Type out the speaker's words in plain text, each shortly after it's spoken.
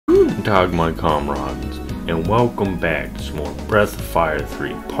Guten Tag, my comrades, and welcome back to some more Breath of Fire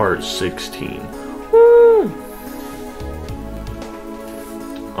 3, Part 16. Woo!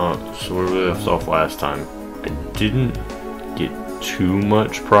 So where we left off last time, I didn't get too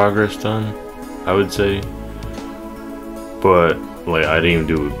much progress done, I would say. But, like, I didn't even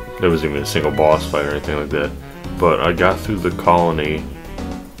do, there wasn't even a single boss fight or anything like that. But I got through the colony,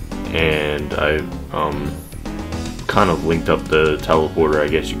 and I, kind of linked up the teleporter, I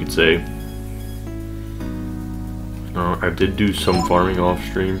guess you could say. I did do some farming off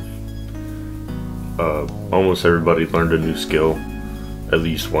stream. Almost everybody learned a new skill, at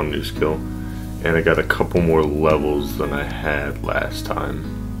least one new skill, and I got a couple more levels than I had last time.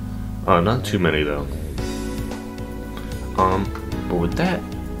 Not too many though. But with that,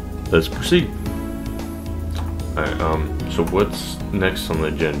 let's proceed. Alright, so what's next on the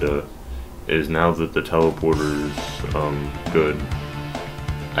agenda is, now that the teleporter is good,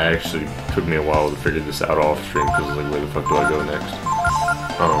 I actually took me a while to figure this out off stream because I was like, where the fuck do I go next?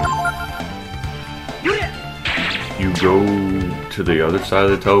 You go to the other side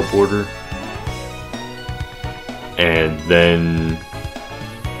of the teleporter, and then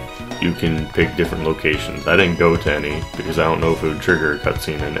you can pick different locations. I didn't go to any because I don't know if it would trigger a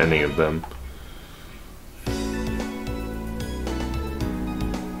cutscene in any of them.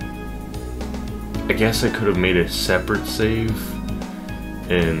 I guess I could have made a separate save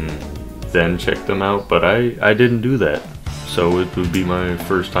and then check them out, but I didn't do that. So it would be my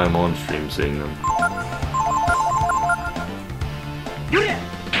first time on stream seeing them.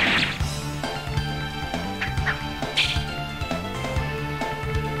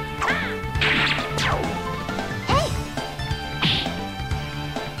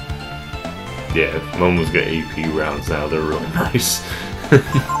 Yeah, Momo's got AP rounds now, they're really nice.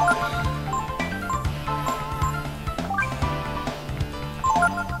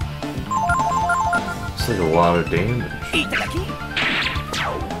 It's like a lot of damage.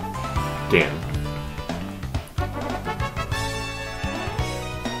 Damn.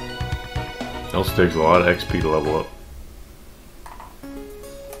 Also takes a lot of XP to level up.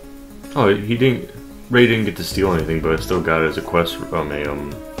 Oh, Ray didn't get to steal anything, but I still got it as a quest from a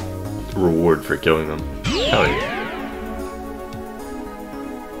reward for killing them. Hell yeah.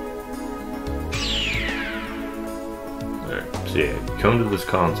 Alright, so yeah, come to this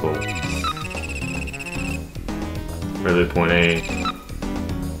console. Really point A,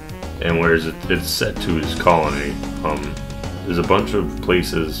 and where it's set to his colony. There's a bunch of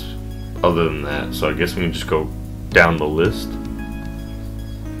places other than that, so I guess we can just go down the list.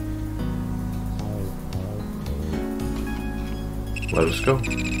 Let us go.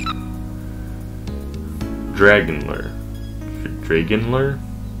 Dragonlair. Dragonlair?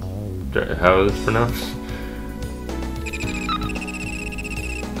 How is it pronounced?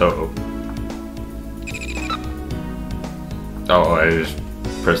 Uh-oh. Oh, I just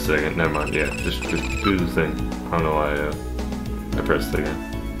pressed it again. Never mind. Yeah, just do the thing. I don't know why I pressed it again.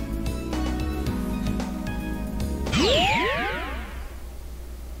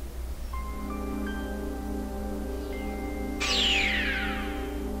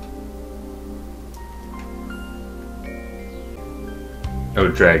 Oh,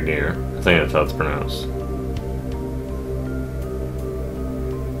 Dragnir. I think that's how it's pronounced.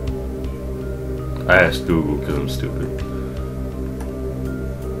 I asked Google because I'm stupid.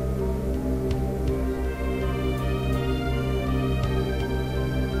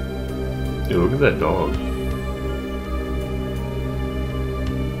 Dude, look at that dog.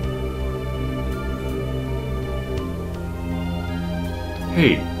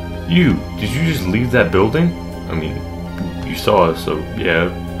 Hey, you! Did you just leave that building? I mean, you saw us, so yeah,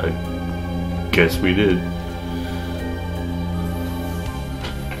 I guess we did.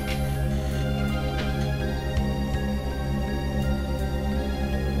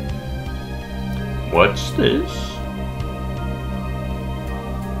 What's this?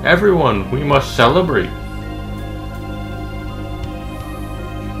 Everyone, we must celebrate.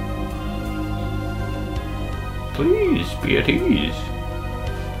 Please, be at ease.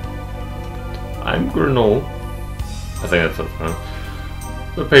 I'm Gurnol. I think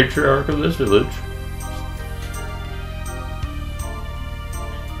that's the patriarch of this village.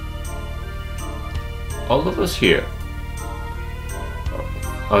 All of us here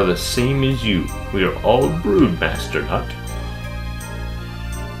are the same as you. We are all Broodmaster Nut.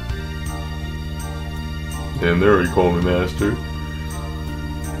 And there you call me master.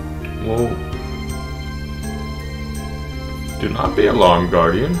 Well, do not be alarmed,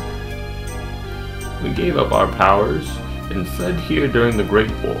 Guardian. We gave up our powers and fled here during the Great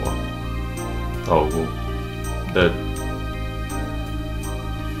War. Oh, well, that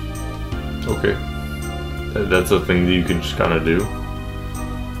Okay. That's a thing that you can just kind of do.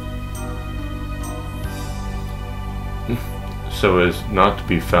 So as not to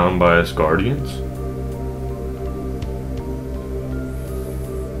be found by us guardians?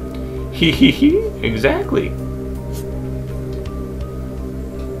 Hee, exactly.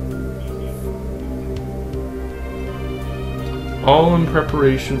 All in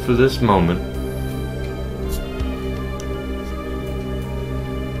preparation for this moment.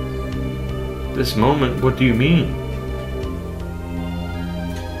 This moment? What do you mean?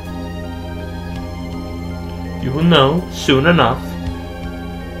 You will know soon enough.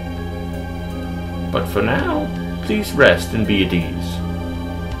 But for now, please rest and be at ease.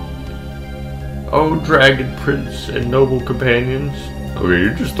 Oh, Dragon Prince and noble companions. Okay,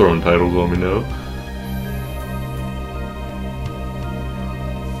 you're just throwing titles on me now.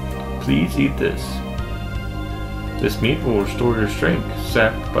 Please eat this. This meat will restore your strength,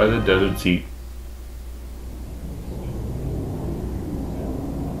 sapped by the desert's heat.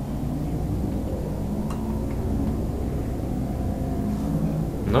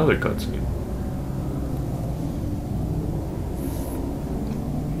 Another cutscene.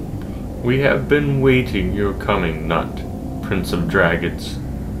 We have been waiting your coming, Nut, Prince of Dragons.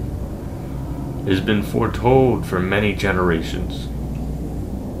 It has been foretold for many generations.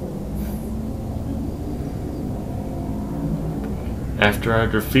 After our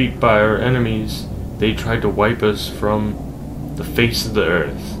defeat by our enemies, they tried to wipe us from the face of the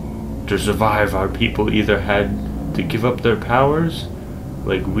earth. To survive, our people either had to give up their powers,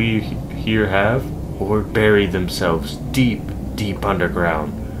 like we here have, or bury themselves deep, deep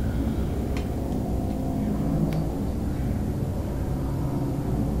underground.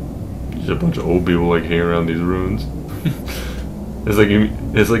 There's a bunch of old people like hanging around these ruins. It's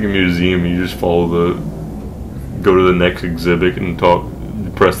like a museum. You just follow go to the next exhibit and talk,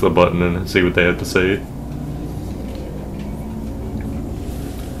 press the button and see what they have to say.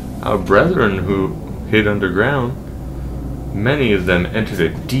 Our brethren who hid underground, many of them entered a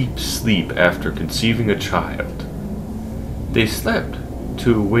deep sleep after conceiving a child. They slept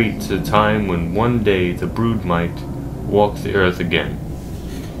to await the time when one day the brood might walk the earth again.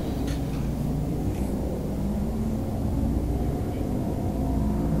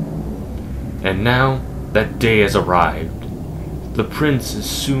 And now that day has arrived. The prince is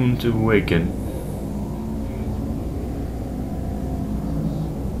soon to awaken.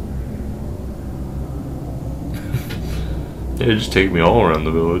 It just take me all around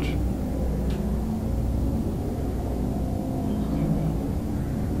the village.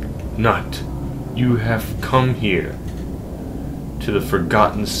 Nut, you have come here to the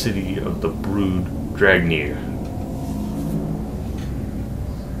forgotten city of the brood Dragnir.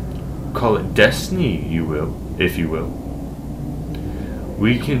 Call it destiny, you will, if you will.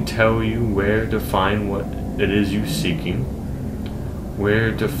 We can tell you where to find what it is you're seeking,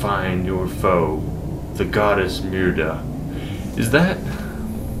 where to find your foe, the goddess Myrda. Is that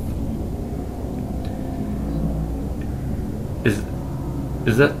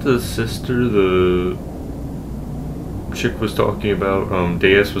the sister the chick was talking about?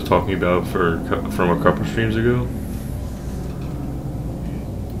 Deus was talking about from a couple streams ago.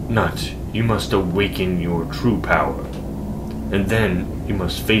 Nut, you must awaken your true power, and then you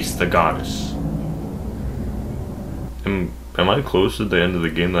must face the goddess. Am I close to the end of the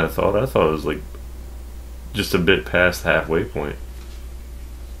game than I thought? I thought it was like just a bit past the halfway point.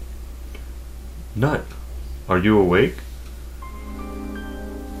 Nut, are you awake?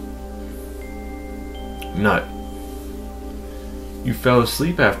 Nut, you fell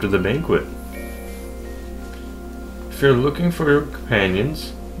asleep after the banquet. If you're looking for your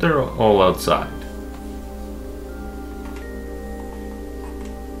companions, they're all outside.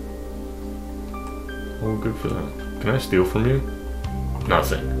 Oh, good for them. Can I steal from you?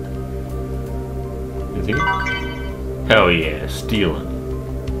 Nothing. You think? Hell yeah, stealing.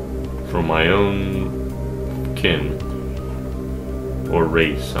 From my own kin. Or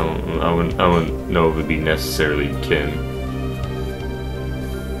race. I wouldn't know if it would be necessarily kin.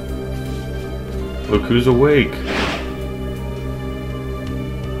 Look who's awake.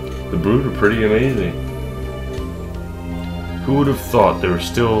 The brood are pretty amazing. Who would have thought they were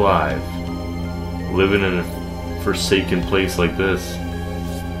still alive, living in a forsaken place like this?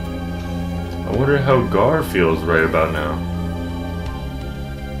 I wonder how Gar feels right about now.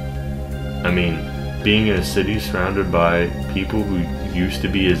 I mean, being in a city surrounded by people who used to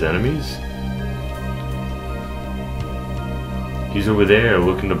be his enemies? He's over there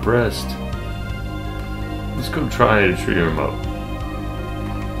looking depressed. Let's go try to cheer him up.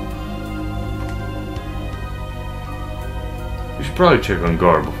 should probably check on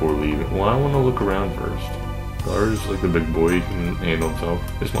Gar before leaving. Well, I want to look around first. Gar is like the big boy, he can handle himself.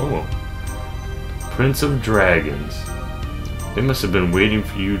 It's Momo. Prince of Dragons. They must have been waiting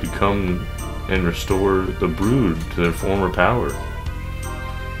for you to come and restore the brood to their former power.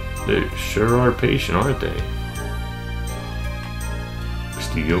 They sure are patient, aren't they?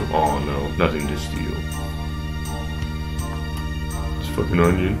 Steal? Oh no, nothing to steal. It's fucking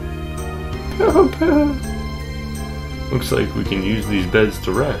onion. Looks like we can use these beds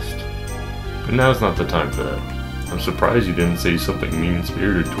to rest. But now's not the time for that. I'm surprised you didn't say something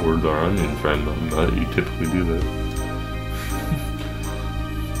mean-spirited towards our onion friend. Not that you typically do that.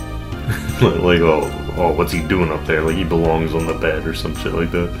 Like, oh, what's he doing up there? Like he belongs on the bed or some shit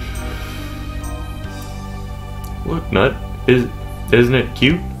like that. Look, Nut, isn't it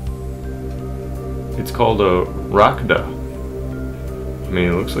cute? It's called a Rakda. I mean,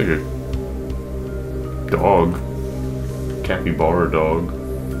 it looks like a dog. Capybara dog.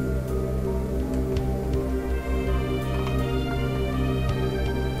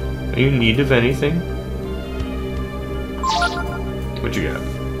 Are you in need of anything? What you got?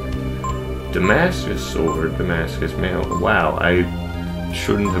 Damascus sword, Damascus mail. Wow, I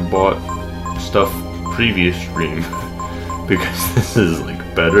shouldn't have bought stuff previous stream because this is like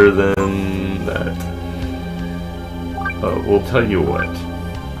better than that. We'll tell you what.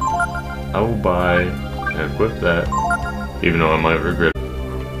 I will buy and equip that, even though I might regret it.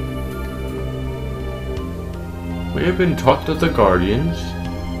 We have been taught that the Guardians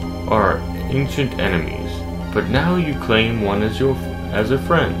are ancient enemies, but now you claim one as a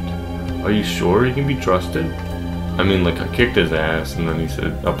friend. Are you sure he can be trusted? I mean, like, I kicked his ass, and then he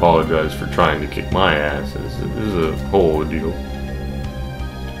said, apologize for trying to kick my ass. This is a whole ordeal.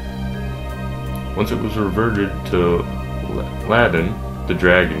 Once it was reverted to Ladin, the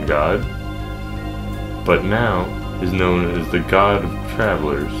dragon god, but now is known as the god of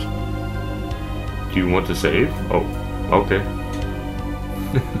travelers. Do you want to save? Oh, okay.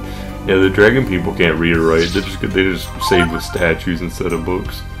 Yeah, the dragon people can't read or write. They just save with statues instead of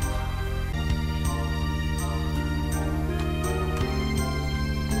books.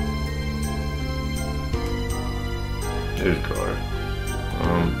 There's Gar.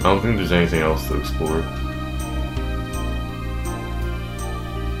 I don't think there's anything else to explore.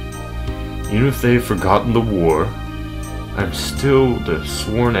 Even if they've forgotten the war, I'm still the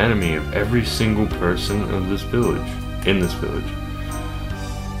sworn enemy of every single person of this village. In this village.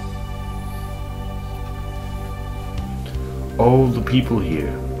 All the people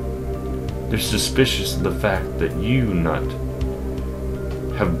here, they're suspicious of the fact that you, Nut,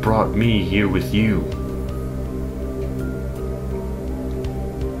 have brought me here with you.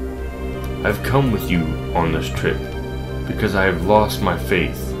 I've come with you on this trip because I have lost my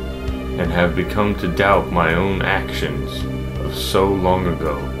faith and have begun to doubt my own actions of so long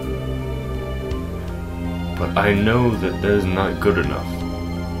ago. But I know that is not good enough.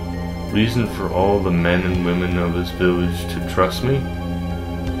 Reason for all the men and women of this village to trust me?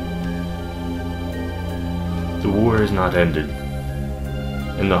 The war has not ended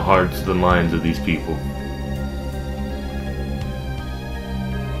in the hearts and the minds of these people.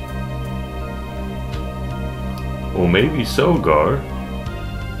 Well, maybe so, Gar.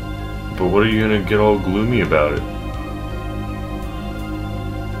 But what are you gonna get all gloomy about it?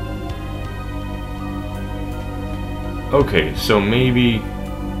 Okay, so maybe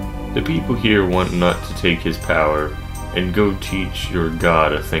the people here want Nut to take his power and go teach your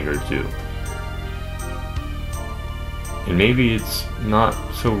god a thing or two. And maybe it's not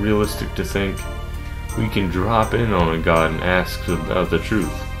so realistic to think we can drop in on a god and ask about the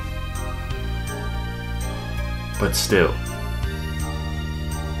truth. But still.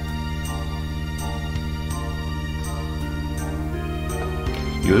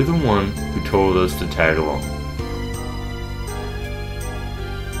 You're the one who told us to tag along.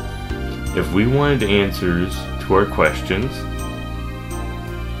 If we wanted answers to our questions,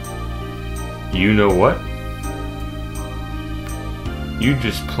 you know what? You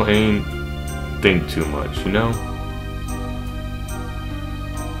just plain think too much, you know?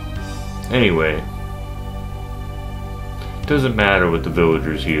 Anyway, it doesn't matter what the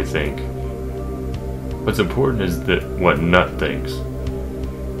villagers here think. What's important is that what Nut thinks.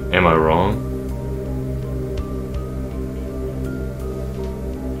 Am I wrong?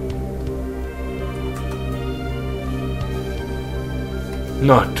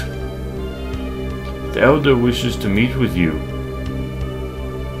 Nut. The Elder wishes to meet with you.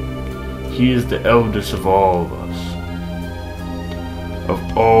 He is the eldest of all of us.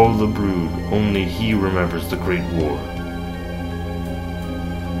 Of all the brood, only he remembers the Great War.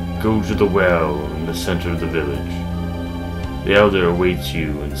 Go to the well in the center of the village. The Elder awaits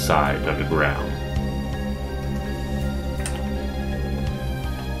you inside underground.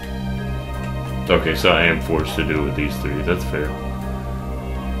 Okay, so I am forced to do it with these three. That's fair.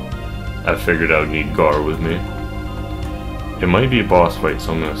 I figured I would need Gar with me. It might be a boss fight,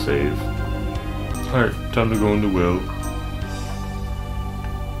 so I'm gonna save. Alright, time to go into Will.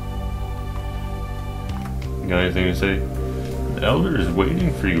 You got anything to say? The Elder is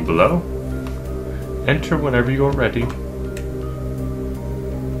waiting for you below. Enter whenever you're ready.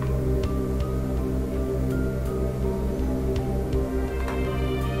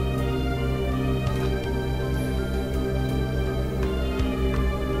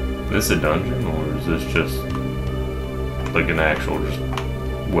 Is this a dungeon, or is this just like an actual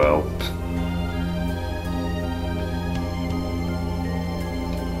well?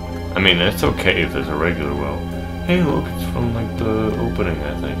 I mean, it's okay if it's a regular well. Hey, look, it's from like the opening,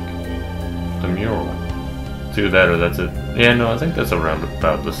 I think. The mural. It's either that or that's it. Yeah, no, I think that's around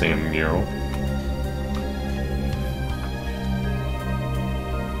about the same mural.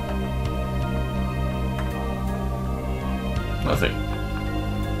 Nothing.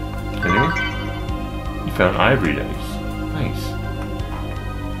 Anyone? You found ivory dice. Nice.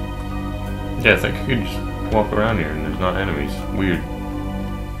 Yeah, I think I could just walk around here and there's not enemies. Weird.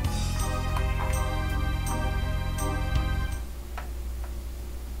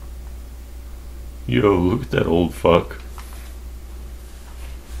 Yo, look at that old fuck.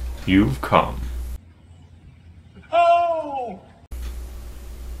 You've come. Oh!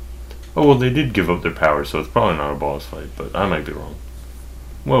 Oh, well, they did give up their power, so it's probably not a boss fight, but I might be wrong.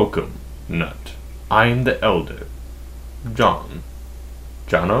 Welcome, Nut. I am the Elder. John.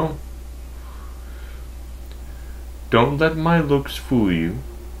 Jono? Don't let my looks fool you.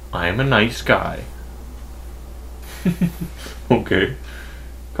 I am a nice guy. Okay.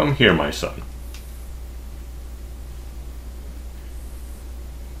 Come here, my son.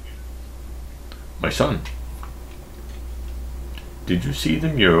 My son. Did you see the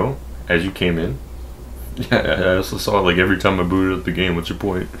mural as you came in? Yeah, I also saw it like every time I booted up the game. What's your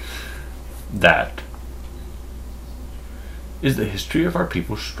point? That is the history of our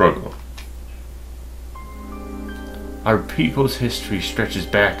people's struggle. Our people's history stretches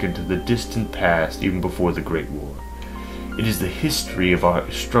back into the distant past, even before the Great War. It is the history of our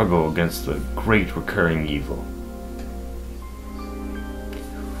struggle against the great recurring evil.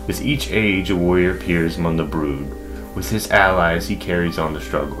 With each age, a warrior appears among the brood. With his allies, he carries on the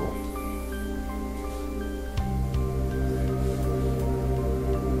struggle.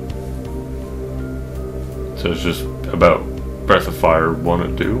 So it's just about Breath of Fire 1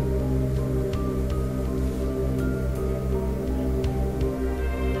 and 2.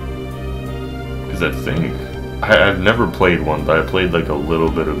 Because I think... I've never played 1, but I played like a little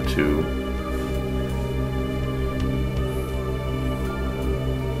bit of 2.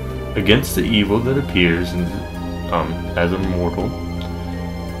 Against the evil that appears as a mortal,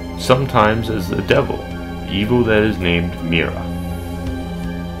 sometimes as the devil, evil that is named Mira.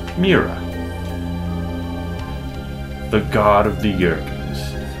 Mira. The god of the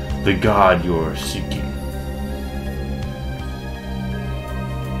Yurkins, the god you're seeking.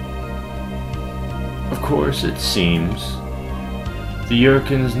 Of course, it seems, the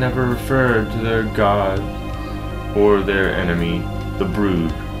Yurkins never referred to their god or their enemy, the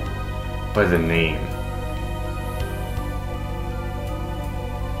Brood, by the name.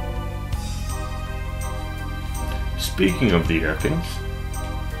 Speaking of the Yurkins,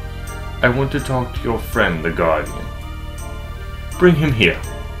 I want to talk to your friend, the Guardian. Bring him here.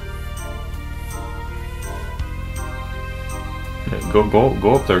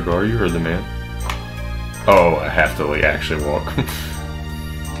 Go up there, Gar. You heard the man. Oh, I have to like actually walk.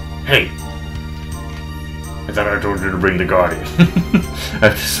 Hey, I thought I told you to bring the Guardian. I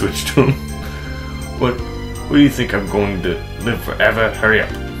have to switch to him. What do you think? I'm going to live forever? Hurry up.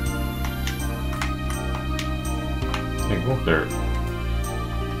 Hey, go up there.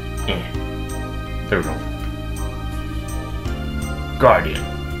 Yeah. There we go. Guardian.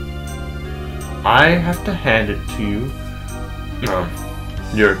 I have to hand it to you,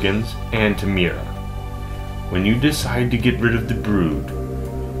 Yurkins, and to Mira. When you decide to get rid of the Brood,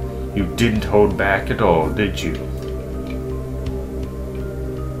 you didn't hold back at all, did you?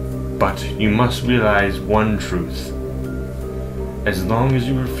 But you must realize one truth. As long as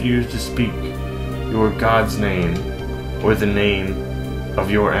you refuse to speak your God's name, or the name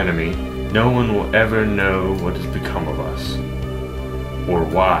of your enemy, no one will ever know what has become of us. Or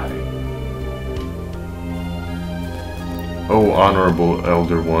why. Oh, honorable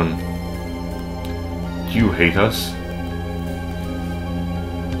Elder One, do you hate us?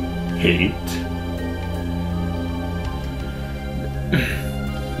 Hate?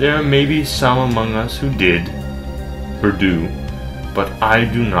 There may be some among us who did, or do, but I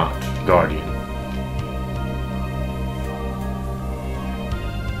do not, Guardian.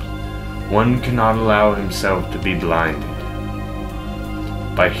 One cannot allow himself to be blinded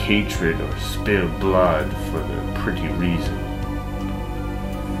by hatred or spill blood for the pretty reason.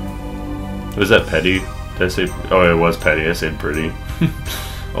 Was that petty? Did I say? Oh, it was petty. I said pretty.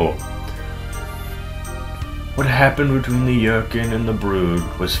 Oh. What happened between the Yurkin and the Brood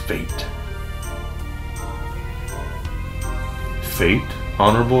was fate. Fate,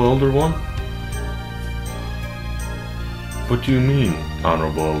 Honorable Elder One? What do you mean,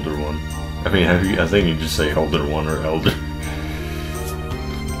 Honorable Elder One? I mean, I think you just say Elder One or Elder.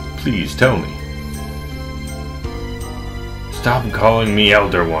 Please tell me. Stop calling me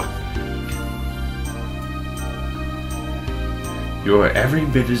Elder One. You're every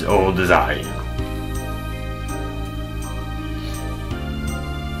bit as old as I am.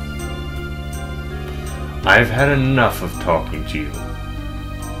 I've had enough of talking to you.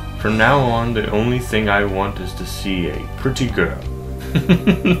 From now on, the only thing I want is to see a pretty girl.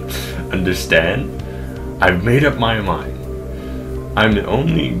 Understand? I've made up my mind. I'm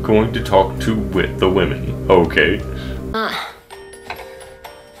only going to talk to the women, okay?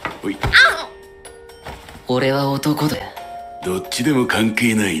 俺は男だ。どっちでも関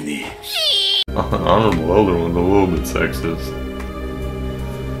係ないね。Honorable Elder One's a little bit sexist.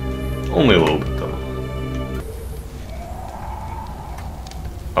 Only a little bit though.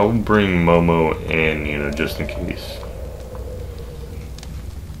 I'll bring Momo and Nina just in case.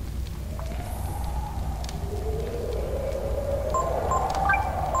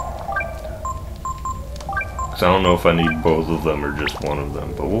 Cause I don't know if I need both of them or just one of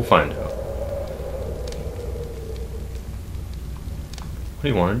them, but we'll find out. What do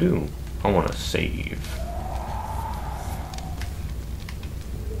you want to do? I want to save.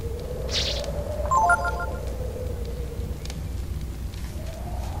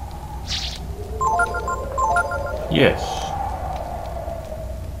 Yes.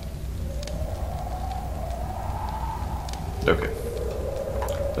 Okay.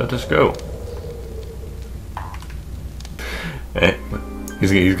 Let us go.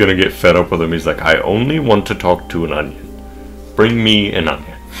 He's gonna get fed up with him. He's like, I only want to talk to an onion. Bring me an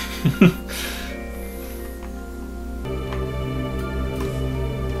onion.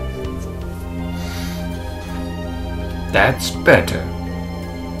 That's better.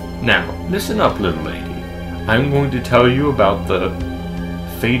 Now, listen up, little lady. I'm going to tell you about the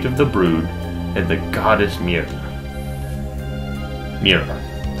fate of the Brood and the goddess Mira. Mira.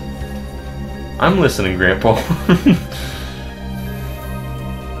 I'm listening, Grandpa.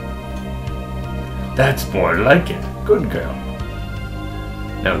 That's more like it. Good girl.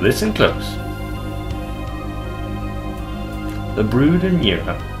 Now listen close. The Brood and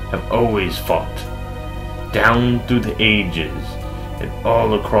Mira have always fought, down through the ages and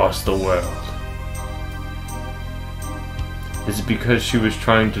all across the world. Is it because she was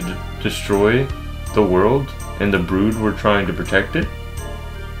trying to destroy the world and the Brood were trying to protect it?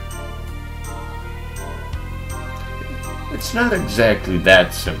 It's not exactly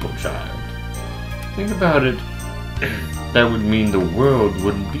that simple, child. Think about it. That would mean the world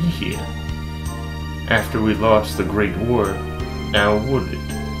wouldn't be here after we lost the Great War, now would it?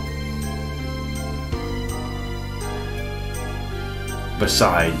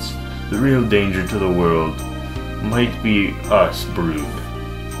 Besides, the real danger to the world might be us, Brood.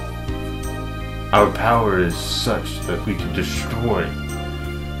 Our power is such that we could destroy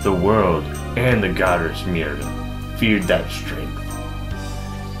the world, and the goddess Mira feared that strength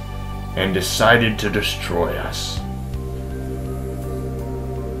and decided to destroy us.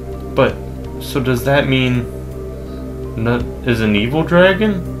 But, so does that mean Nut is an evil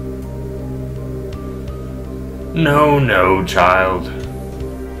dragon? No, child.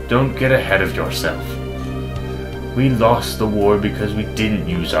 Don't get ahead of yourself. We lost the war because we didn't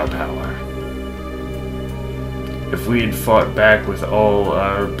use our power. If we had fought back with all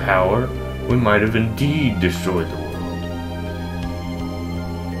our power, we might have indeed destroyed the world.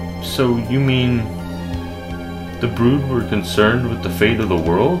 So you mean the Brood were concerned with the fate of the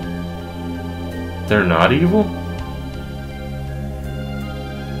world? They're not evil?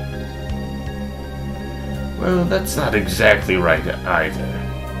 Well, that's not exactly right either.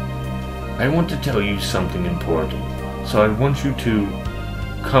 I want to tell you something important, so I want you to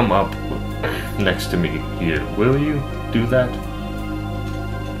come up next to me here. Will you do that?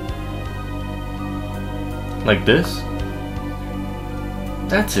 Like this?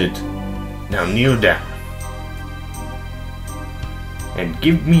 That's it. Now kneel down. And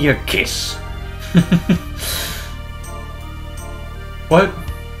give me a kiss. What?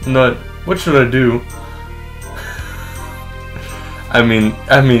 Nut. What should I do? I mean,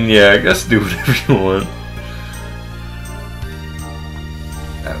 yeah, I guess do whatever you want.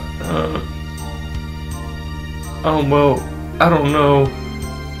 Oh, well, I don't know.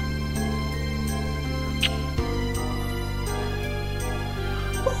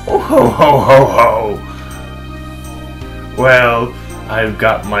 Oh, ho, ho, ho, ho. Well, I've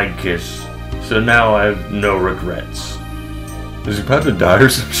got my kiss, so now I have no regrets. Is he about to die or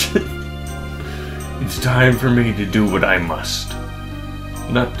some shit? It's time for me to do what I must.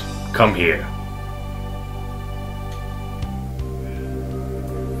 Nut, come here.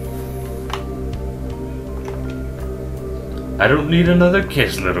 I don't need another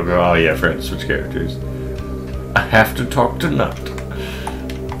kiss, little girl. Oh yeah, friends, switch characters. I have to talk to Nut.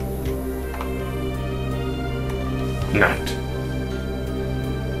 Nut.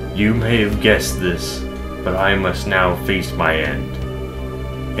 You may have guessed this, but I must now face my end.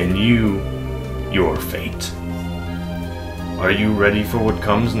 And you, your fate. Are you ready for what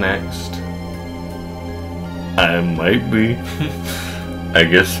comes next? I might be. I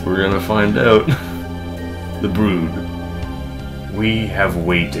guess we're gonna find out. The Brood. We have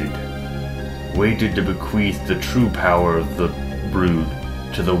waited. Waited to bequeath the true power of the Brood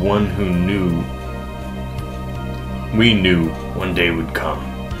to the one who knew. We knew one day would come.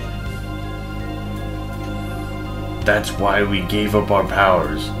 That's why we gave up our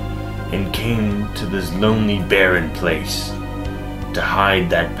powers and came to this lonely, barren place to hide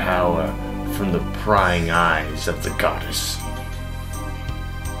that power from the prying eyes of the goddess.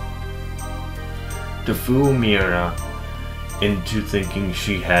 To fool Mira into thinking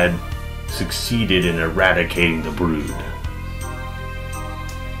she had succeeded in eradicating the Brood.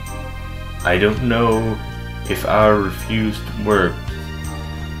 I don't know if our refuse worked.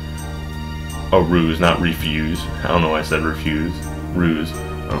 Oh, ruse, not refuse. I don't know why I said refuse. Ruse.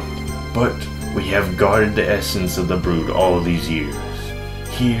 Oh. But we have guarded the essence of the Brood all these years.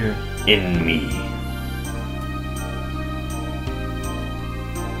 Here in me.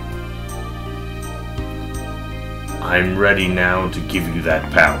 I'm ready now to give you that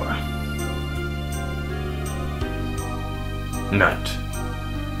power. Nut,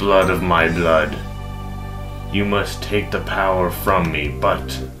 blood of my blood. You must take the power from me, but...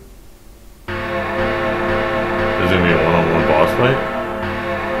 Is it gonna be a one-on-one boss fight?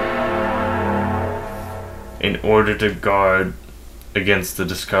 In order to guard against the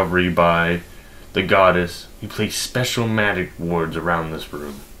discovery by the goddess, you place special magic wards around this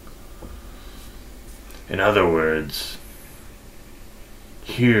room. In other words,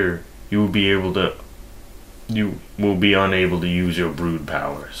 here you will be unable to use your Brood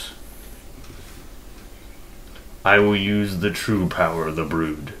powers. I will use the true power of the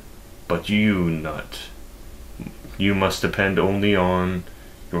Brood, but you, Nut, you must depend only on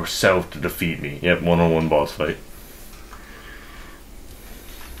yourself to defeat me. Yep, one-on-one boss fight.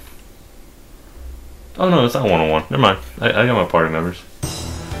 Oh no, it's not one-on-one. Never mind. I got my party members.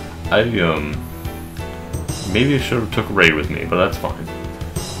 Maybe I should have took Ray with me, but that's fine.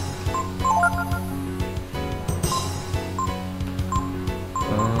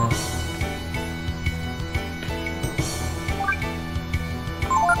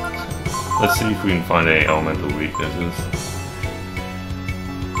 Let's see if we can find any elemental weaknesses.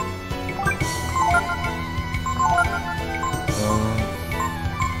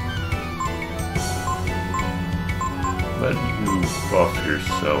 Let you buff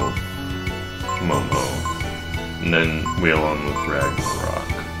yourself, Momo, and then wheel on with Ragnarok.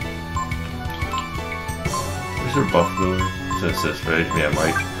 Where's your buff lure? It's this, right? Yeah,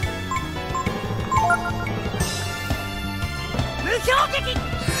 Mike.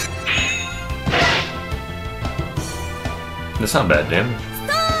 That's not bad damage.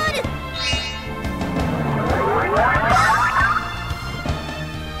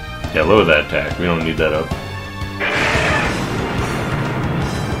 Yeah, lower that attack. We don't need that up.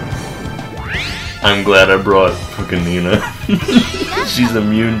 I'm glad I brought fucking Nina. She's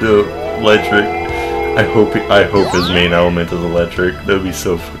immune to electric. I hope his main element is electric. That'd be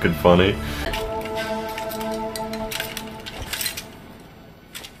so fucking funny.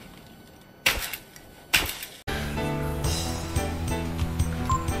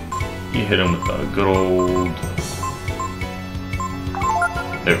 You hit him with a good old...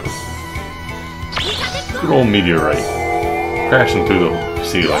 There we go. Good old meteorite. Crashing through the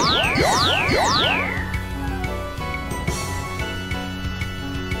ceiling.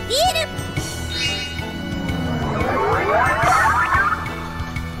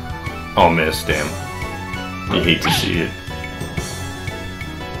 Oh, miss, damn. You hate to see it.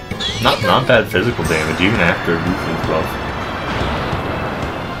 Not bad physical damage, even after Lufen's buff.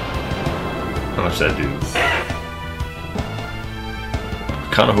 How much that do?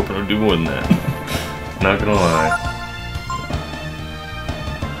 Kinda hoping I'll do more than that. Not gonna lie.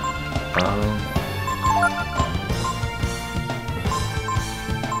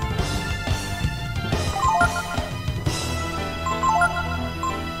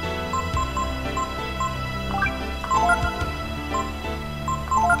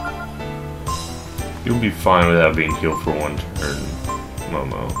 You'll be fine without being healed for one turn,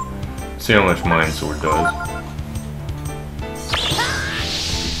 Momo. See how much Mind Sword does.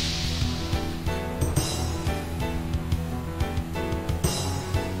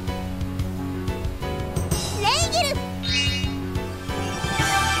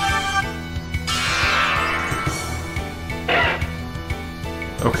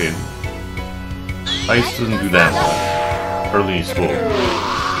 Okay. Ice doesn't do that much. Early in school.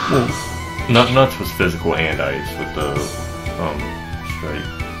 Well, not with physical and ice with the strike.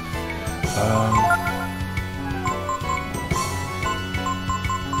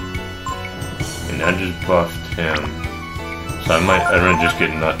 And I just buffed him. So I'm gonna just get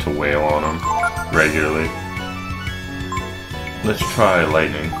Nut to wail on him regularly. Let's try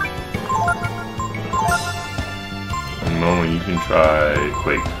lightning. And Momo, you can try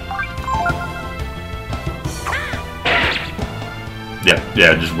Quake.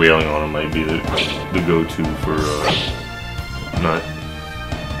 Yeah, just wailing on him might be the go-to for Nut.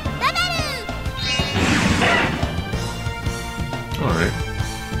 Alright.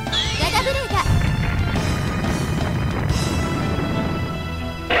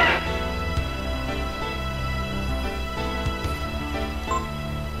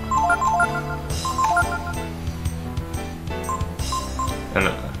 And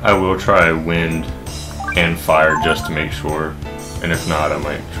I will try wind and fire just to make sure. And if not, I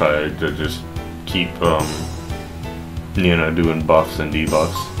might try to just keep, doing buffs and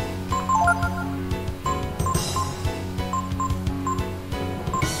debuffs.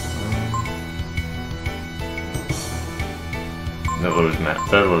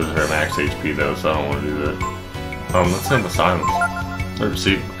 That lowers her max HP though, so I don't want to do that. Let's end with Silence. Or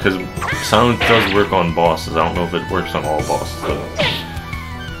see, because Silence does work on bosses. I don't know if it works on all bosses though.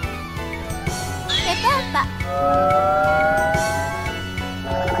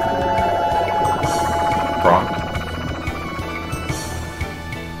 Proc.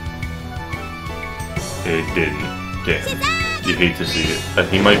 It didn't. Damn. You hate to see it.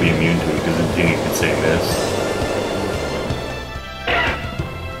 He might be immune to it because the thing you can say miss.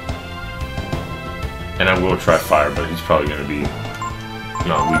 And I will try fire, but he's probably going to be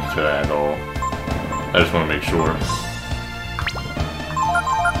not weak to that at all. I just want to make sure.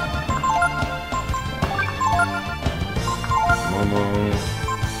 Momo.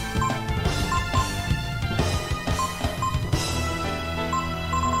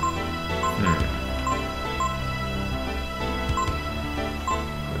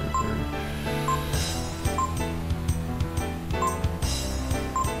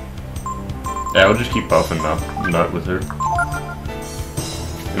 Yeah, I'll just keep buffing Nut with her.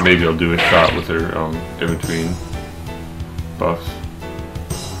 And maybe I'll do a shot with her in between buffs.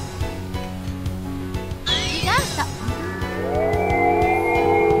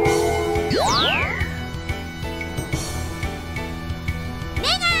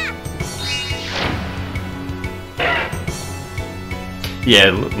 Yeah,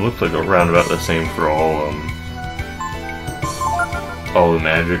 it looks like around about the same for all the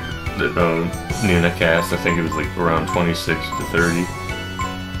magic that Nuna cast. I think it was like around 26 to 30.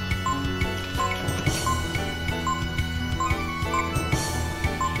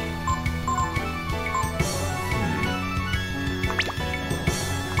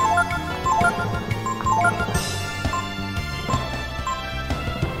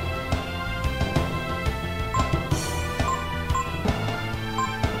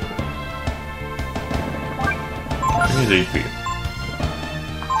 Here's HP.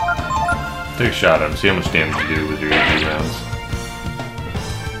 Take a shot at him, see how much damage you do with your AP rounds.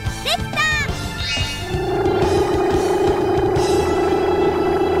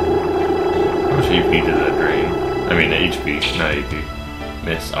 How much AP does that drain? I mean HP, not AP.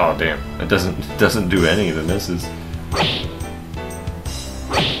 Miss. Oh damn. It doesn't do any of the misses.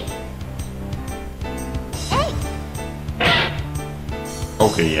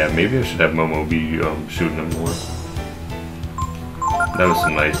 Okay, yeah, maybe I should have Momo be shooting him more. That was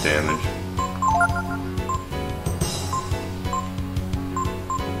some nice damage.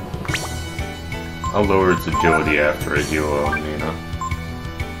 I'll lower its agility after I heal Nina.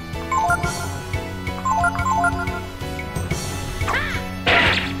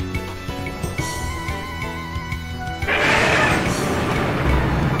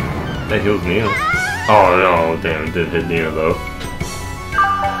 That heals Nina. Oh no, damn, it did hit Nina though.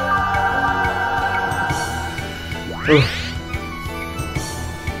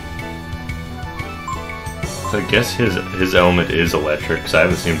 So I guess his element is electric, because I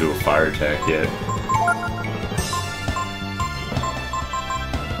haven't seen him do a fire attack yet.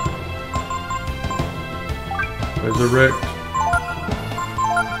 Resurrect.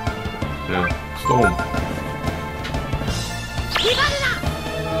 Yeah, slow him.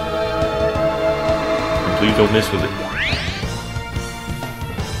 And please don't miss with it.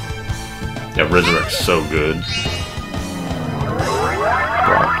 Yeah, Resurrect's so good.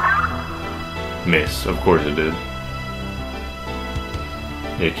 Wow. Miss, of course it did.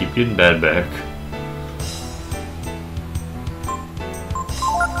 Yeah, keep getting bad back.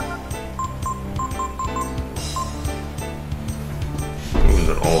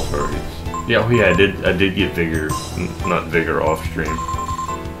 All targets. Yeah, oh yeah, I did get Vigor, not Vigor off stream,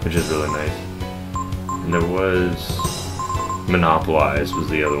 which is really nice. And there was Monopolize was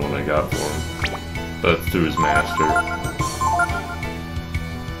the other one I got for him, but through his master.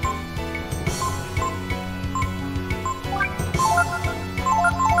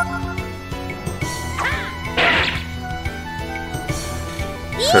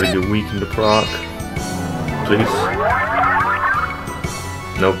 Try to get weakened to proc, please.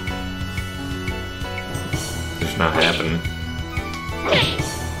 Nope. It's not happening.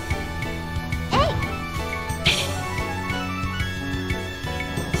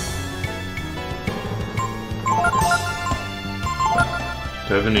 Do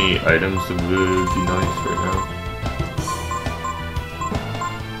I have any items that would be nice right now?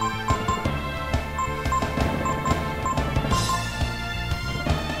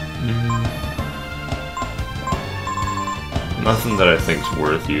 Nothing that I think's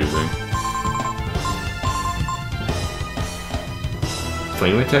worth using.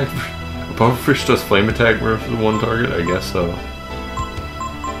 Flame attack? A Pufferfish does flame attack versus one target? I guess so.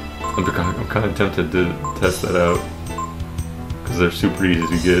 I'm kind of tempted to test that out. Because they're super easy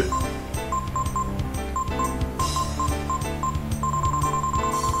to get.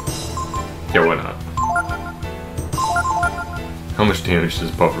 Yeah, why not? How much damage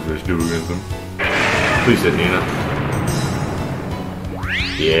does Pufferfish do against them? Please hit Nina.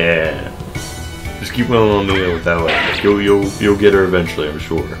 Yeah. Just keep running on Nina with that electric. You'll get her eventually, I'm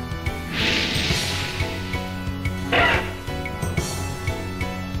sure.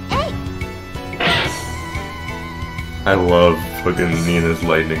 I love fucking Nina's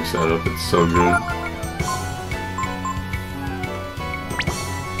lightning setup, it's so good.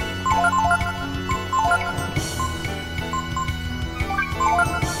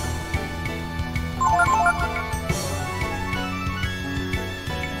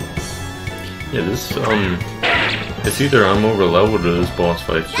 Yeah, this, it's either I'm over leveled or this boss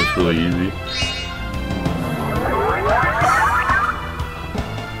fight's just really easy.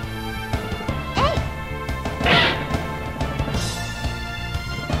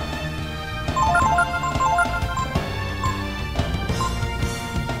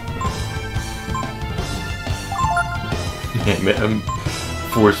 Yeah, man, I'm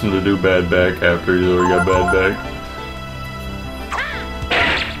forcing him to do bad back after he's already got bad back.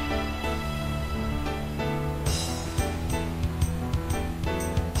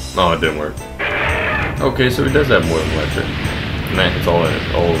 Oh, it didn't work. Okay, so he does have more than electric. Nah, it's all of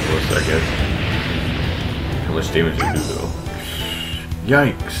us, I guess. How much damage did it do, though?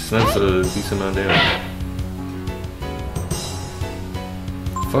 Yikes, that's a decent amount of damage.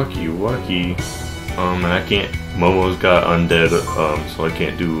 Fuck you, Wacky. And I can't. Momo's got undead, so I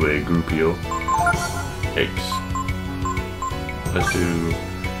can't do a group heal. Yikes. Let's do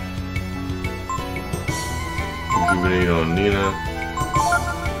Rejuvenate on Nina.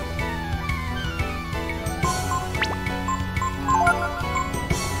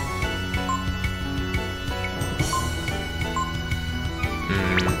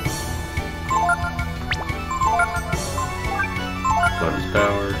 Flood his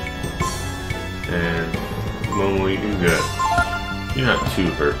power. And Momo, you're not too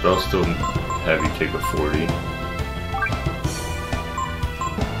hurt, but I'll still have you take a 40.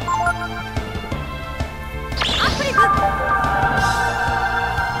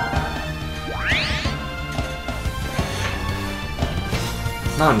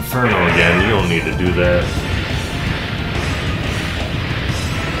 Not Inferno again, you don't need to do that.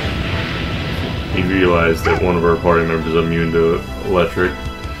 He realized that one of our party members is immune to electric.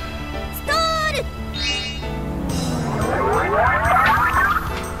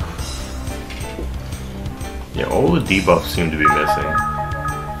 Yeah, all the debuffs seem to be missing.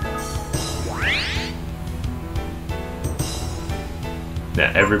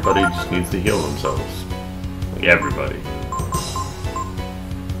 that everybody just needs to heal themselves. Like everybody.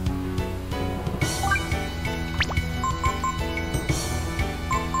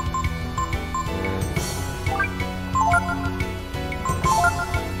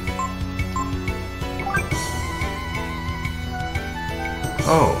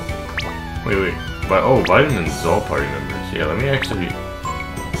 Oh. Wait. Oh, vitamins is all party members. Yeah, let me actually...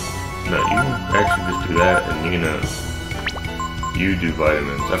 No, you actually just do that, and Nina, you do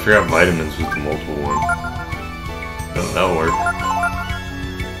vitamins. I forgot vitamins was the multiple one. That'll work.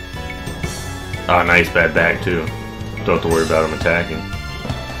 Ah, nice, bad back too. Don't have to worry about him attacking.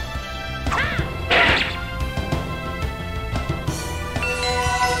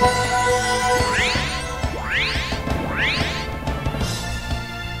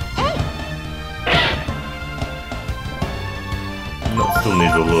 Still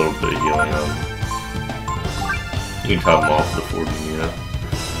needs a little bit of healing on. You can top him off with the 40, yeah.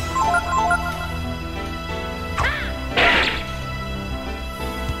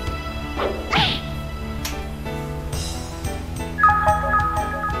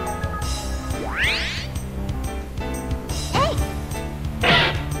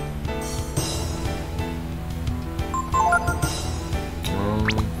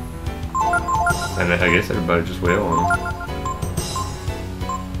 And I guess everybody just wail on him.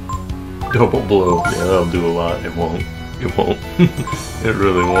 Double blow. Yeah, that'll do a lot. It won't. It won't. It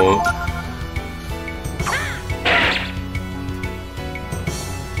really won't.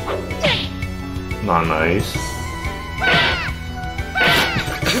 Not nice.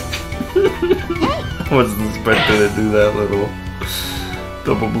 I wasn't expecting to do that little.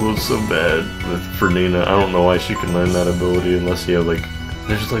 Double blow's so bad for Nina. I don't know why she can learn that ability unless you have like...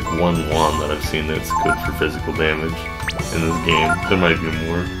 There's like one wand that I've seen that's good for physical damage in this game. There might be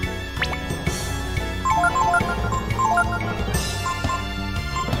more.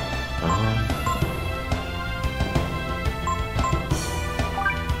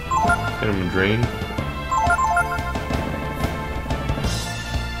 Hit him and drain.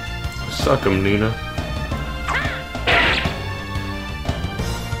 Suck him, Nina.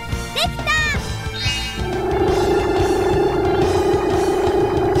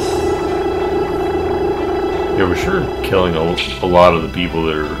 Yeah, we're sure killing a lot of the people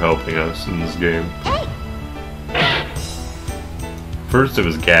that are helping us in this game. First it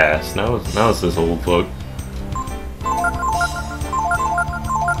was gas, now it's this old fuck.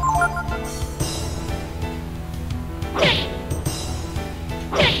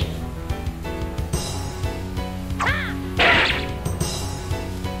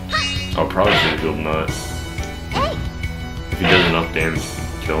 I'll probably should have killed Nut. If he does enough damage, you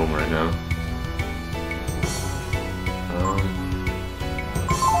can kill him right now.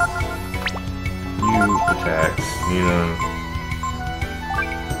 You attack, Nina.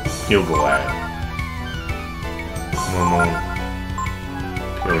 He'll go at. Momo,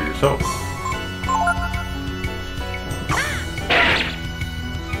 kill yourself.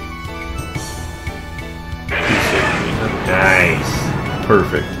 Nice.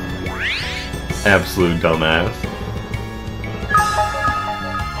 Perfect. Absolute dumbass.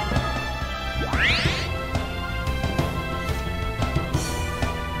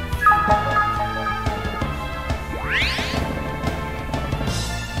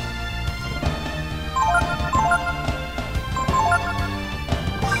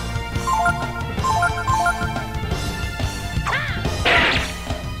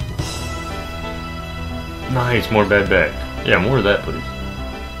 Nice, more bad back. Yeah, more of that, please.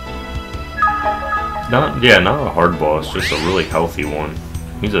 Not a hard boss, just a really healthy one.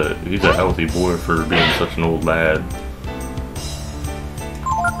 He's a healthy boy for being such an old lad.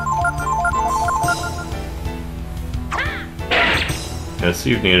 Let's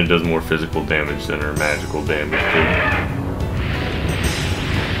see if Nina does more physical damage than her magical damage.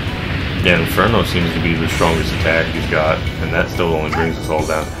 Yeah, Inferno seems to be the strongest attack he's got, and that still only brings us all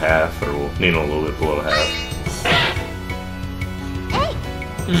down to half, or well, Nina a little bit below half.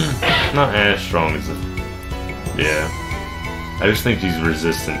 Not as strong as the... Yeah. I just think he's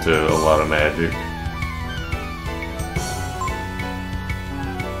resistant to a lot of magic.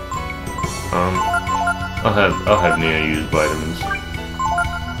 I'll have Nina use vitamins.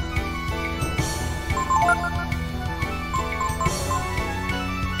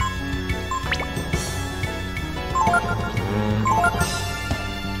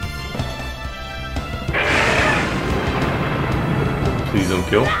 Please don't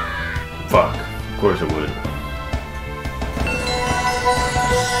kill. Fuck. Of course it would.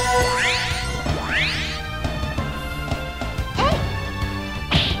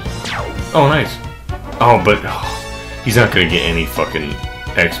 Oh, nice. Oh, but he's not gonna get any fucking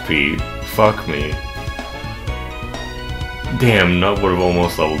XP. Fuck me. Damn, Nut would have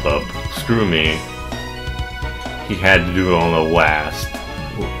almost leveled up. Screw me. He had to do it on the last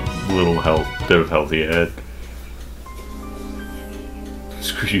little bit of health he had.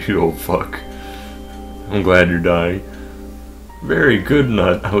 Screw you, old fuck. I'm glad you're dying. Very good,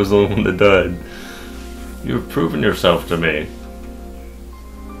 Nut. I was the only one that died. You have proven yourself to me.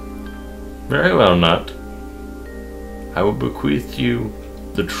 Very well, Nut. I will bequeath you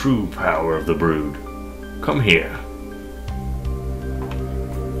the true power of the brood. Come here.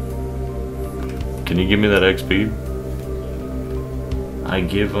 Can you give me that XP? I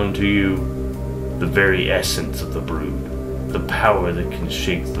give unto you the very essence of the brood, the power that can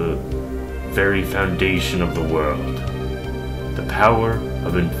shake the very foundation of the world, the power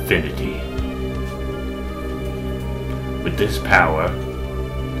of infinity. With this power,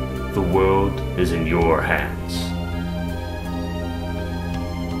 the world is in your hands.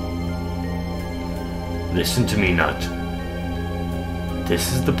 Listen to me, Nut.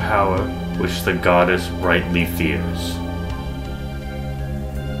 This is the power which the goddess rightly fears.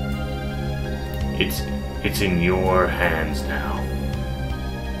 It's in your hands now.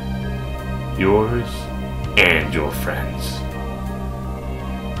 Yours and your friends.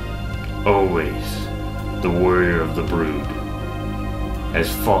 Always the warrior of the brood has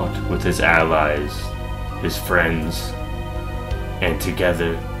fought with his allies, his friends, and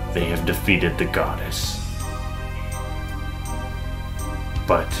together they have defeated the goddess.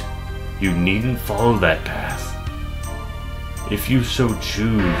 But you needn't follow that path. If you so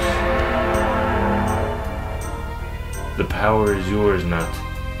choose, the power is yours, Nut.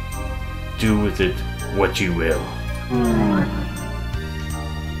 Do with it what you will.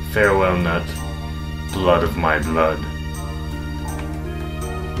 Farewell, Nut. Blood of my blood.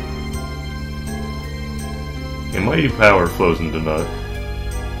 A mighty power flows into Nut,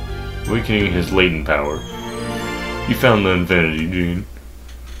 weakening his latent power. You found the infinity gene.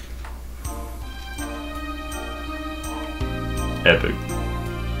 Epic.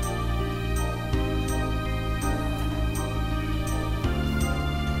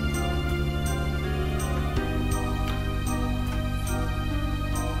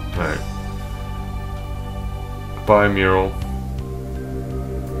 Alright. Bye, Mural.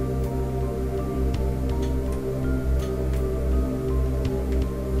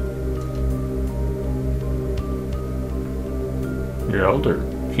 Your elder.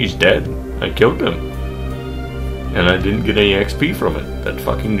 He's dead. I killed him. And I didn't get any XP from it. That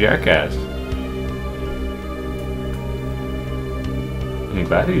fucking jackass. I'm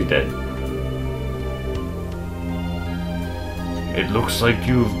glad he's dead. It looks like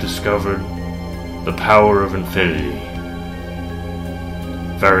you've discovered the power of infinity.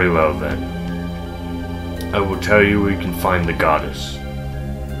 Very well then. I will tell you where you can find the goddess.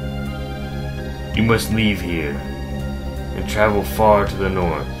 You must leave here and travel far to the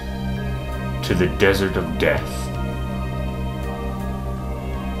north, to the desert of death.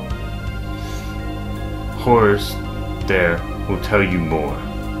 Horus there will tell you more.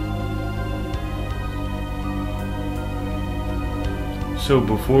 So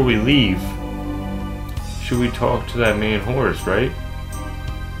before we leave, should we talk to that man Horus, right?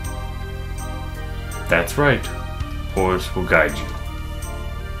 That's right. Horus will guide you.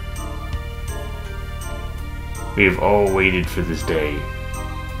 We have all waited for this day,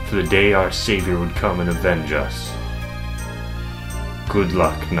 for the day our Savior would come and avenge us. Good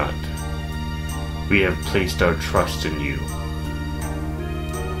luck, Nut. We have placed our trust in you.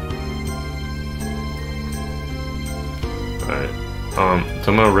 Alright. So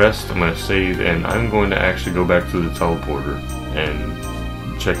I'm gonna rest, I'm gonna save, and I'm going to actually go back to the teleporter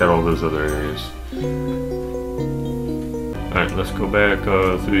and check out all those other areas. Alright, let's go back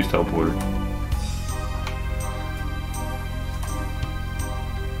through these teleporters.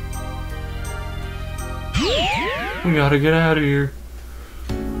 We gotta get out of here.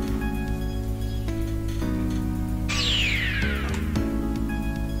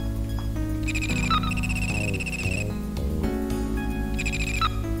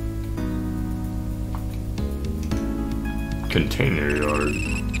 Container yard.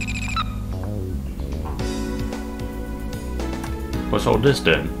 What's all this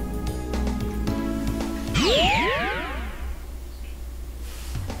then?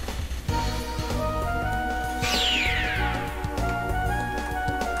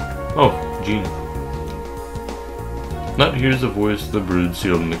 Oh, Gene. Nut hears the voice of the brood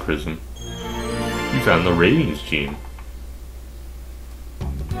sealed in the chrism. You found the ratings gene.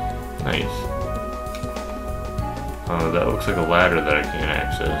 Nice. That looks like a ladder that I can't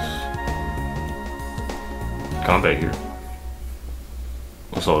access. Combat here.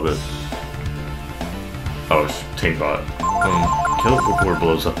 What's all this? Oh, it's tank bot. Kill it before it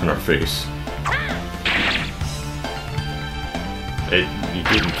blows up in our face. You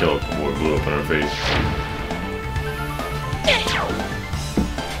didn't kill it before it blew up in our face.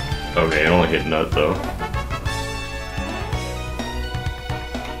 Okay, it only hit Nut though.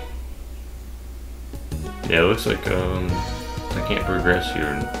 Yeah, it looks like I can't progress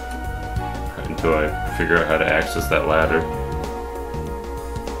here until I figure out how to access that ladder.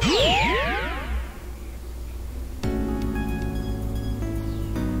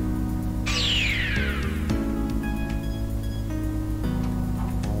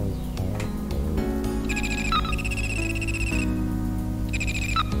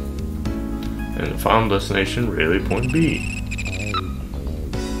 And the final destination, really point B.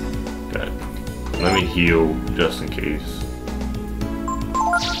 Okay. Let me heal just in case.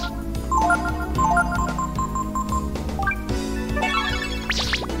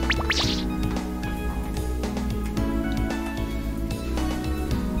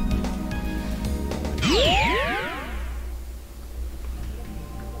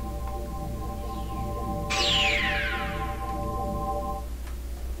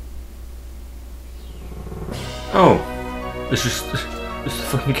 Oh, it's just a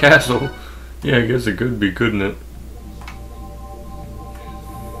fucking castle. Yeah, I guess it could be, couldn't it?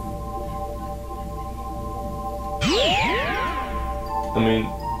 I mean,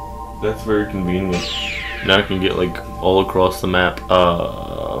 that's very convenient. Now I can get like all across the map.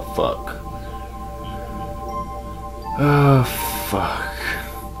 Fuck. Fuck.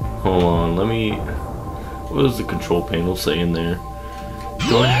 Hold on, let me. What does the control panel say in there?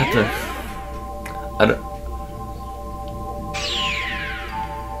 Do I have to? I don't.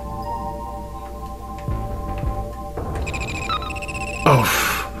 Oh,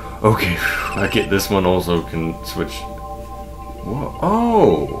 okay. I get this one also can switch. Whoa.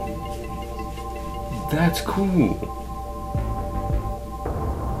 Oh, that's cool.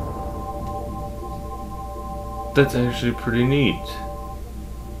 That's actually pretty neat.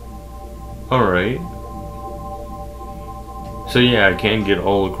 Alright. So yeah, I can get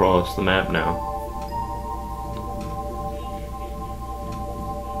all across the map now.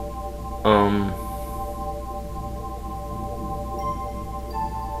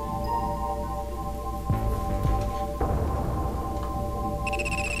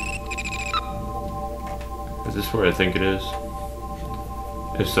 Is this where I think it is?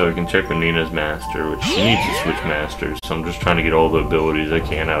 If so, I can check with Nina's master, which she needs to switch masters, so I'm just trying to get all the abilities I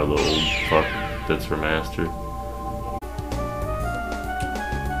can out of the old fuck that's her master.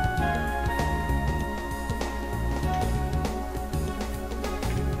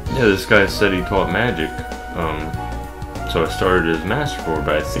 Yeah, this guy said he taught magic, so I started as master for,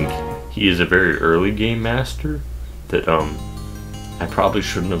 but I think he is a very early game master that, I probably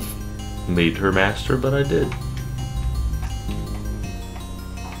shouldn't have made her master, but I did.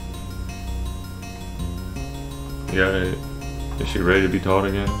 Yeah, is she ready to be taught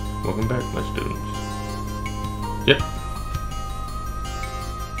again? Welcome back, my students. Yep.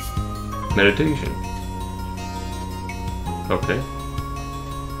 Meditation. Okay.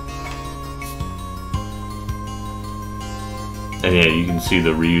 And yeah, you can see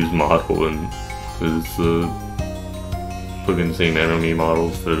the reused model, and it's looking the same enemy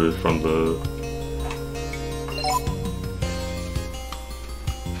models that is from the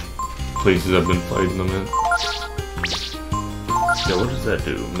places I've been fighting them in. Yeah, what does that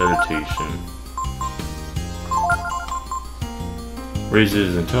do? Meditation. Raises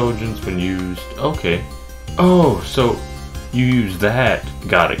his intelligence when used. Okay. Oh, so you use that.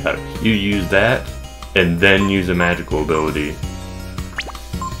 Got it, got it. You use that and then use a magical ability.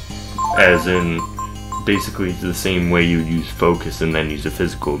 As in, basically the same way you use focus and then use a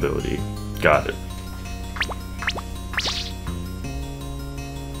physical ability. Got it.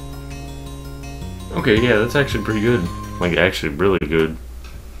 Okay, yeah, that's actually pretty good. Like, actually really good.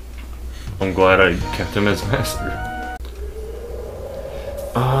 I'm glad I kept him as master.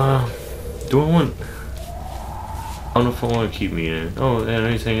 Do I want... I don't know if I want to keep me in. Oh, yeah,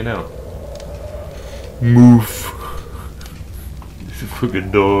 he's hanging out. Moof. He's a fucking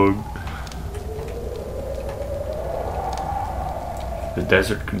dog. The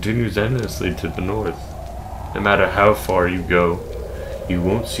desert continues endlessly to the north. No matter how far you go, you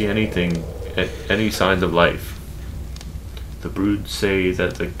won't see any signs of life. The Brood say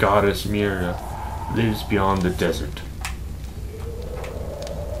that the goddess Mira lives beyond the desert.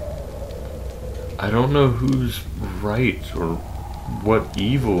 I don't know who's right or what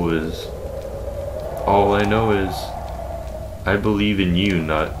evil is. All I know is I believe in you,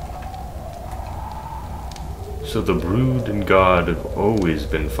 Nut. So the Brood and God have always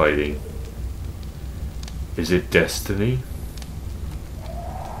been fighting. Is it destiny?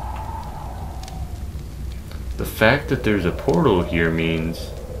 The fact that there's a portal here means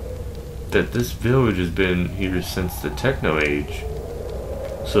that this village has been here since the Techno Age.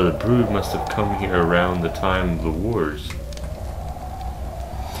 So the Brood must have come here around the time of the wars.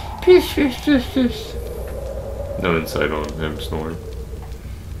 Pish, pish, pish, pish. No insight on him snoring.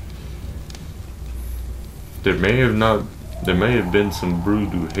 There may have been some Brood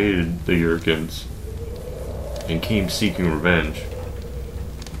who hated the Yurkins and came seeking revenge.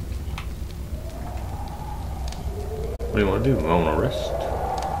 What do you want to do? I want to rest.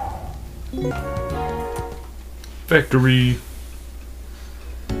 Factory.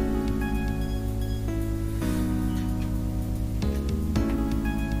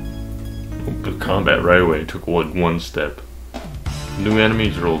 The combat right away took one step. New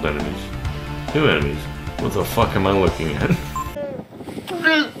enemies or old enemies? New enemies. What the fuck am I looking at?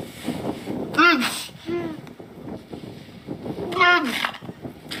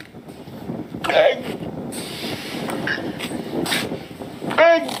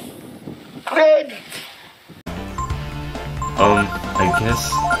 I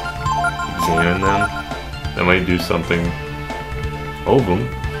guess examine them. That might do something. Ovum.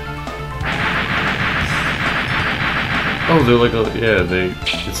 Oh, they're like a, yeah,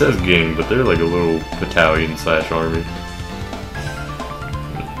 it says gang, but they're like a little battalion / army.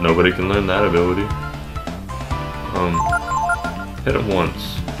 Nobody can learn that ability. Hit him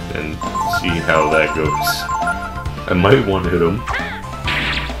once and see how that goes. I might want to hit him.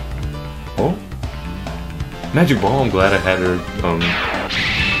 Oh? Magic Ball, I'm glad I had her,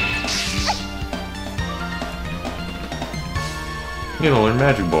 you know, learn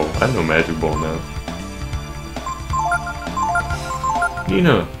Magic Ball. I know Magic Ball now.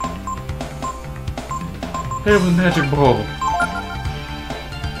 Nina! Hit him with Magic Ball!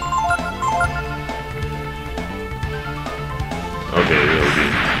 Okay, it'll be...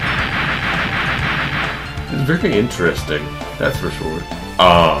 It's very interesting, that's for sure.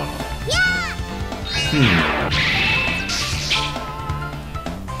 Ah.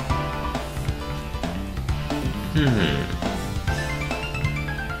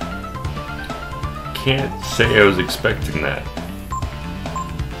 Can't say I was expecting that.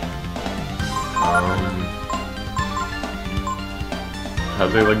 How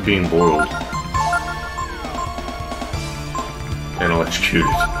do they like being boiled? And electrocuted.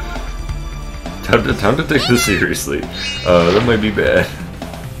 Time to take this seriously. That might be bad.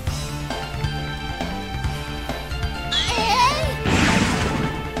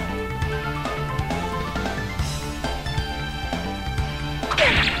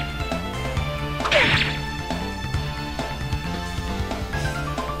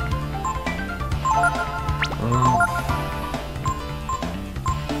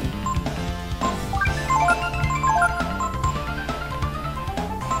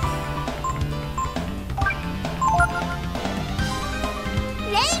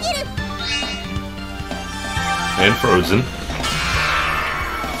 And frozen.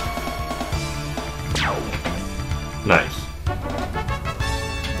 Nice.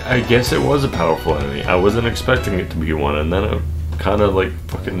 I guess it was a powerful enemy. I wasn't expecting it to be one, and then it kind of like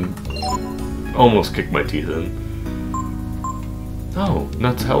fucking almost kicked my teeth in. Oh,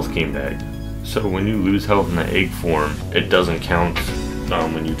 Nut's health came back. So when you lose health in the egg form, it doesn't count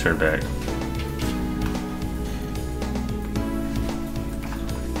when you turn back.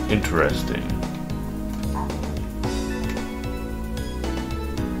 Interesting.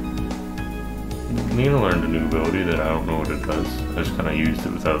 Nina learned a new ability that I don't know what it does. I just kind of used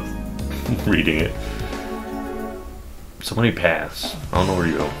it without reading it. So many paths. I don't know where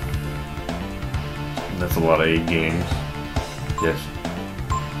you go. That's a lot of 8 games. Yes.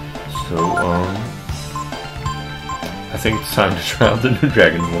 So, I think it's time to try out the new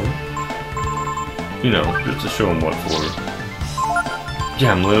Dragon Ball. You know, just to show them what for.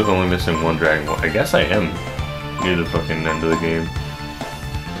 Yeah, I'm literally only missing one Dragon Ball. I guess I am near the fucking end of the game.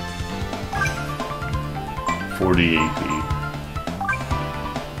 40 AP.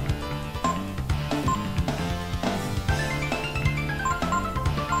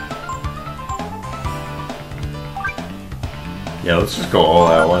 Yeah, let's just go all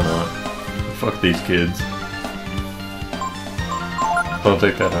out, why not? Fuck these kids. Don't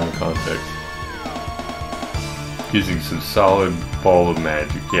take that out of context. Using some solid ball of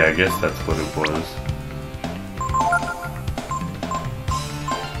magic. Yeah, I guess that's what it was.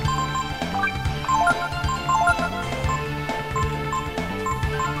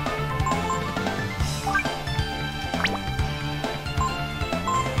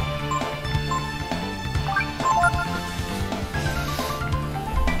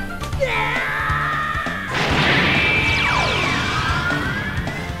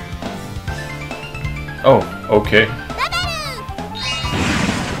 Oh, okay.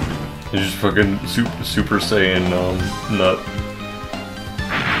 He's just fucking Super Saiyan nut.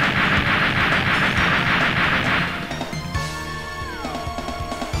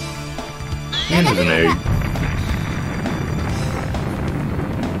 And an egg.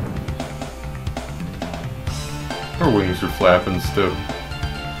 Her wings are flapping still.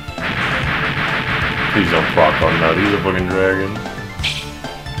 Please don't proc on that. He's a fucking dragon.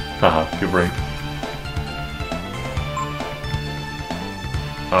 Haha, good break.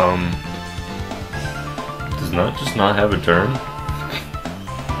 Does not just not have a turn?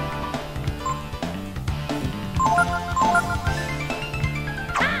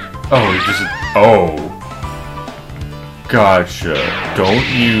 Oh, he just... Oh! Gotcha. Don't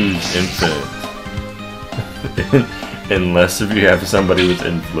use infinite. Unless if you have somebody with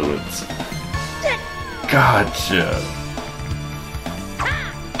influence. Gotcha.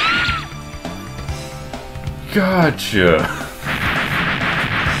 Gotcha.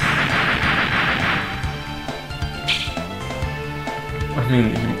 I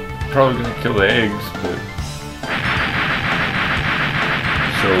mean, he's probably gonna kill the eggs, but...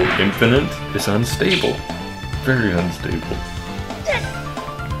 So, infinite is unstable. Very unstable.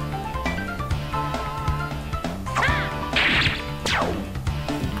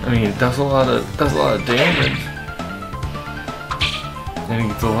 I mean, it does a lot of damage. And it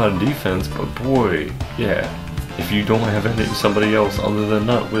gets a lot of defense, but boy, yeah. If you don't have somebody else other than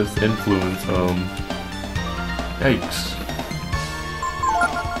Nut with influence, yikes.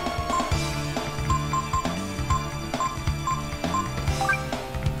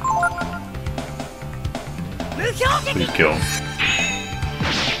 Please kill him.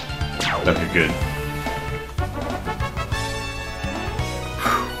 Okay, good.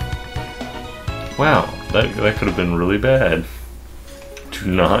 Wow, that could have been really bad. Do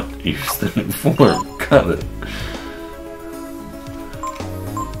not use the new form. Got it.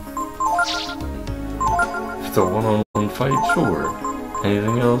 If it's a one-on-one fight, sure.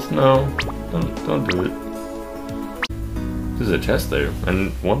 Anything else? No. Don't do it. There's a chest there. I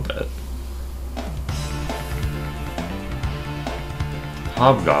didn't want that.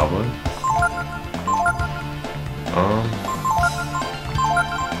 Hobgoblin.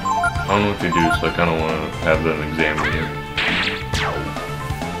 I don't know what they do, so I kind of want to have them examine you.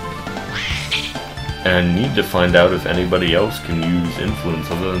 And I need to find out if anybody else can use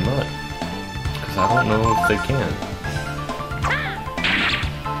influence other than that. Because I don't know if they can.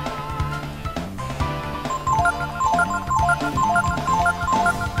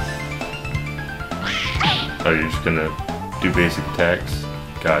 Oh, you're just gonna do basic attacks?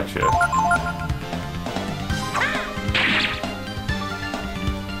 Gotcha.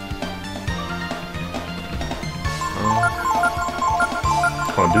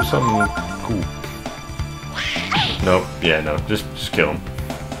 Oh, do something cool. Nope. Yeah, no. Just kill him.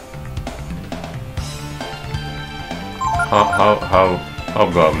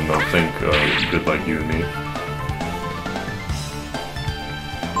 Hobgoblin don't think good like you and me.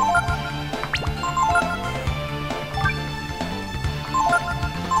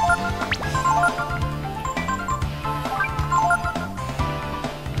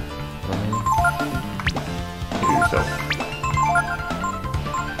 Kill yourself.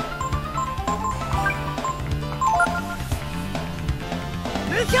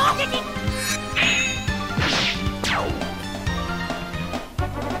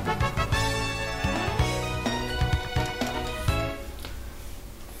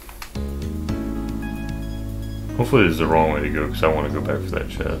 Hopefully this is the wrong way to go, because I want to go back for that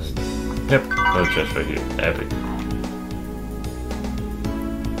chest. Yep, another chest right here. Epic.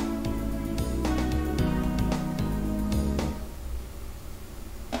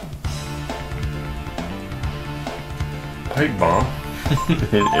 Pipe bomb.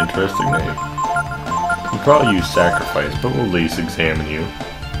 Interesting name. You probably use sacrifice, but we'll at least examine you.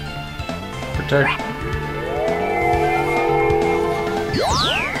 Protect.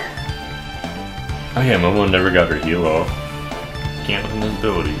 Oh yeah, Momo never got her heal off. Can't with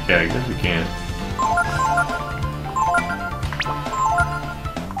invisibility. Yeah, I guess we can.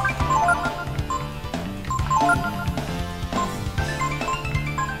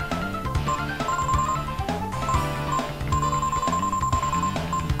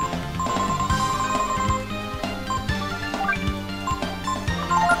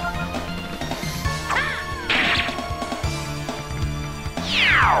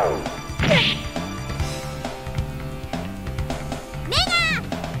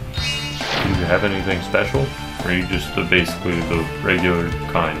 Do you have anything special? Or are you just basically the regular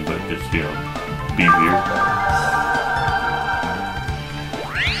kind, but just, you know, beefier?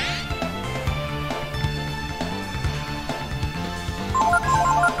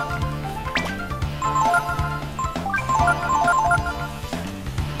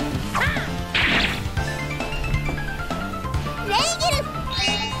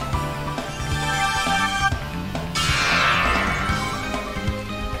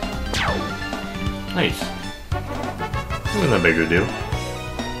 not big of a deal.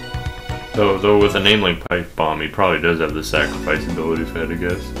 Though with a name like Pipe Bomb, he probably does have the sacrifice ability, if I had to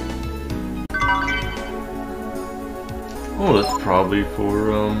guess. Oh, that's probably for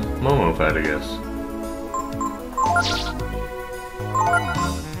Momo, if I had to guess.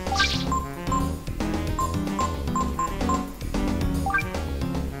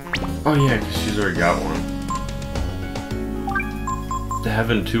 Oh yeah, because she's already got one.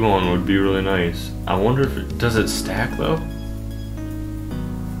 Having two on would be really nice. I wonder if it does it stack though.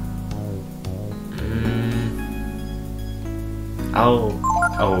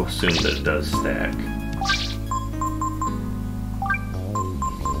 I'll assume that it does stack.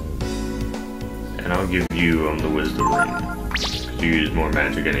 And I'll give you the Wisdom Ring. Because you use more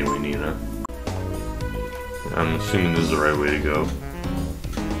magic anyway, Nina. I'm assuming this is the right way to go.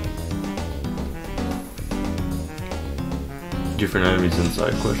 Different enemies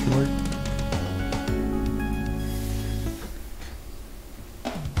inside, question mark?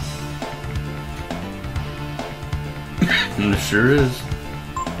 And there sure is.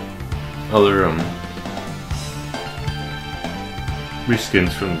 Other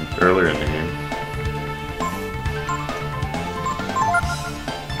reskins from earlier in the game.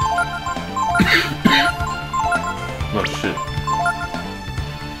 Oh shit.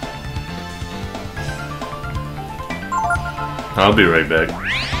 I'll be right back.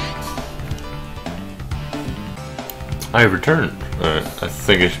 I have returned. Alright, I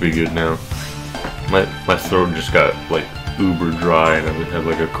think I should be good now. My throat just got like uber dry and I would have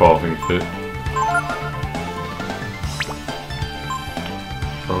like a coughing fit.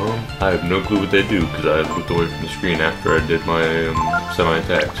 I have no clue what they do because I looked away from the screen after I did my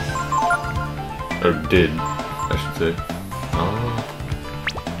semi-attacks. Or did, I should say.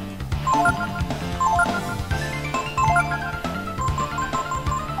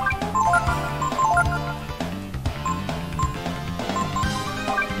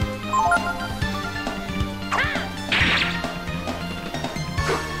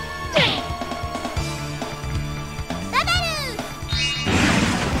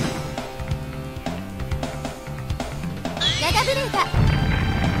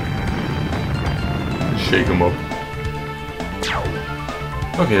 Shake them up.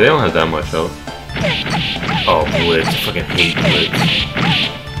 Okay, they don't have that much health. Oh, Blitz. I fucking hate Blitz.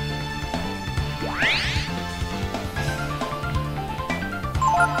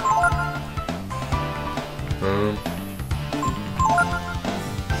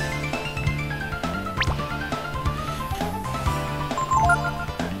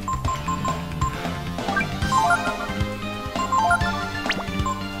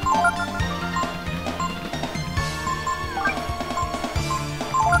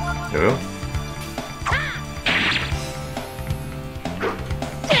 There we go.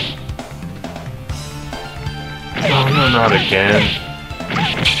 Oh no, not again.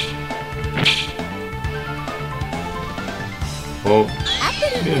 Well,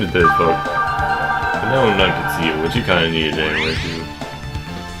 get into this, fuck. But now I can see it, which you kinda needed anyway, too.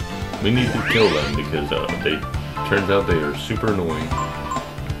 We need to kill them because turns out they are super annoying.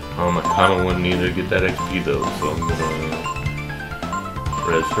 I kinda want Nina to get that XP though, so I'm gonna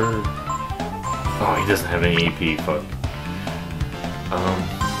res her. Oh, he doesn't have any AP, fuck.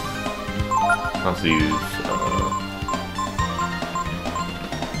 I'll also use,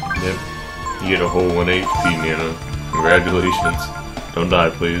 yep. You get a whole 1 HP, Nina. Congratulations. Don't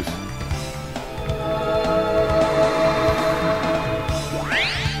die, please.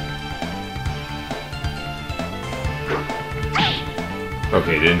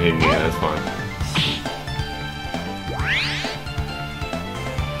 Okay, didn't hit me, that's fine.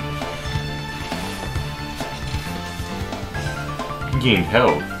 Gained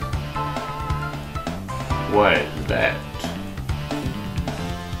health. What is that?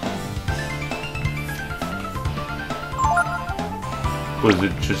 Was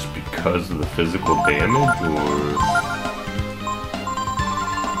it just because of the physical damage, or...?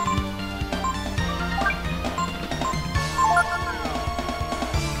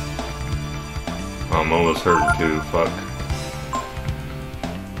 I'm almost hurting too, fuck.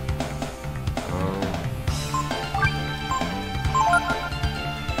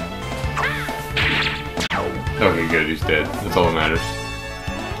 Okay, good, he's dead. That's all that matters.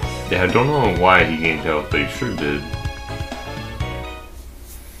 Yeah, I don't know why he gained health, but he sure did.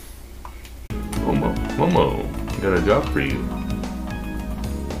 Momo, I got a job for you.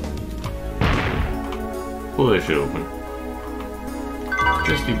 Pull that shit open.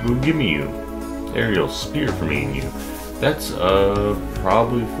 Justy Boo, give me you. Aerial spear for me and you. That's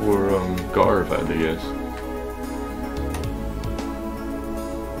probably for Garv, I guess.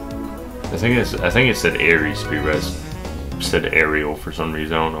 I think it said Aries spear, but said Ariel for some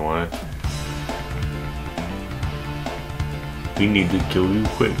reason, I don't know why. We need to kill you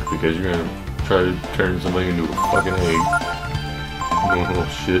quick because you're gonna try to turn somebody into a fucking egg. You little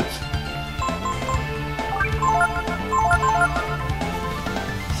shits.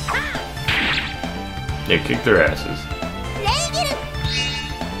 Yeah, kick their asses.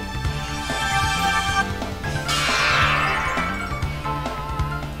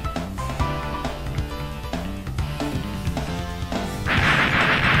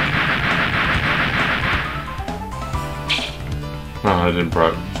 Oh, I didn't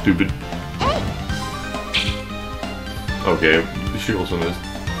proc. Stupid. Okay, she also missed.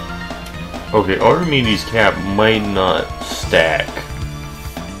 Okay, Archimedes' cap might not stack.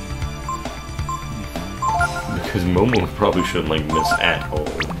 Because Momo probably shouldn't, like, miss at all.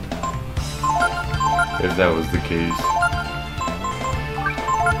 If that was the case.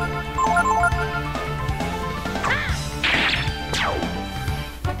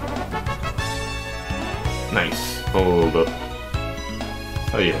 Nice. Hold up.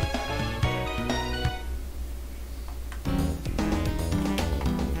 Oh yeah.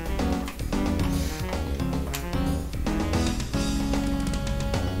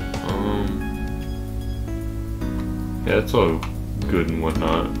 Yeah, it's all good and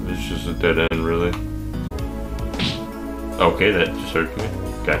whatnot. It's just a dead end, really. Okay, that just hurt me.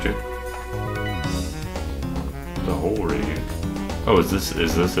 Gotcha. There's a hole right here. Oh, is this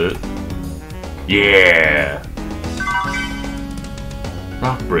it? Yeah!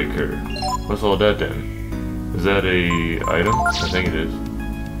 Rockbreaker. What's all that then? Is that a item? I think it is.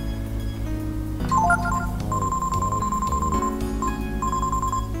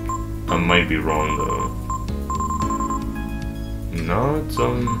 I might be wrong though. No, it's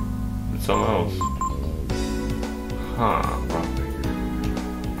something else. Huh, Rockbreaker.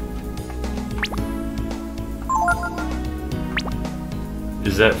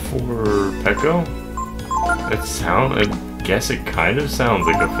 Is that for Peko? I guess it kind of sounds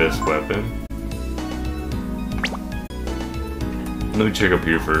like a fist weapon. Let me check up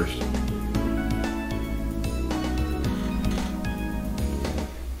here first.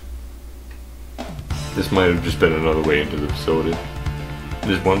 This might have just been another way into the facility.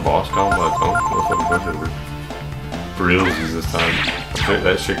 There's one boss column by its own. Motherfucking push over. For realsies this time.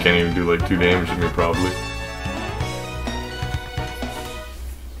 That shit can't even do like 2 damage to me probably.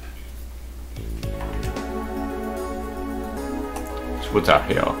 What's out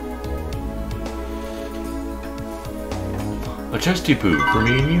here? A chesty poo for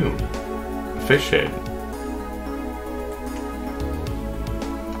me and you. A fish head.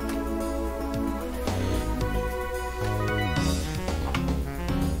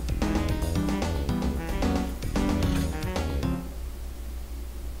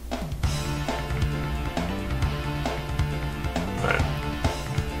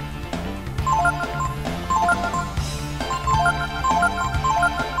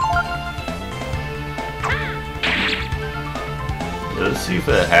 Let's see if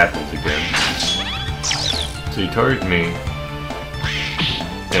that happens again. So he targets me,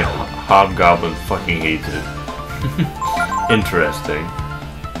 and Hobgoblin fucking hates it. Interesting.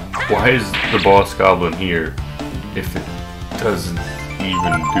 Why is the boss goblin here if it doesn't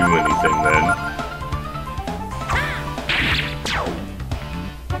even do anything then?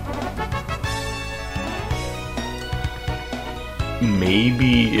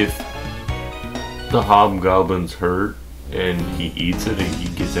 Maybe if the Hobgoblin's hurt and he eats it and he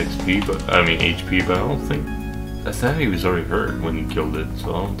gets XP, but I mean HP, but I don't think I thought he was already hurt when he killed it,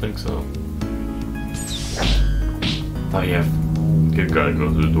 so I don't think so. Oh yeah, gotta go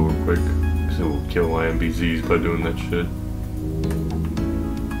through the door quick, because it will kill my NPCs by doing that shit.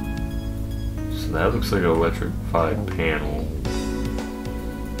 So that looks like an electrified panel.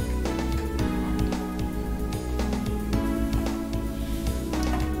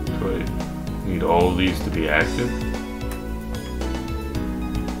 Do I need all of these to be active?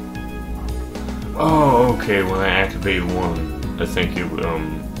 Oh, okay, when I activate one, I think it would,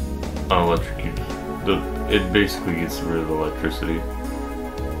 electrocute. It basically gets rid of the electricity.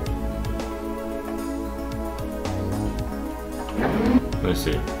 Let's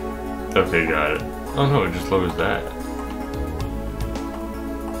see. Okay, got it. Oh no, it just lowers that.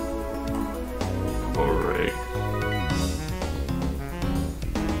 Alright.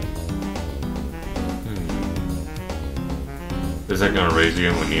 Is that gonna raise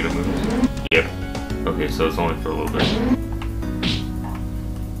again when Nina moves? Yep. Okay, so it's only for a little bit.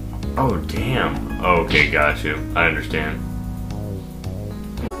 Oh, damn. Okay, got you. I understand.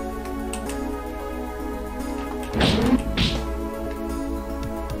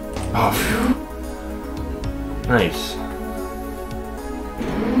 Oh, phew. Nice.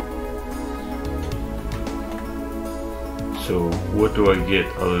 So what do I get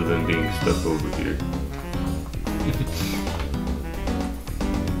other than being stuck over here?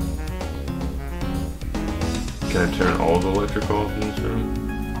 Can I turn all the electric off in this room?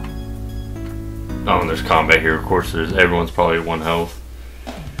 Oh, and there's combat here. Of course, there's. Everyone's probably at 1 health.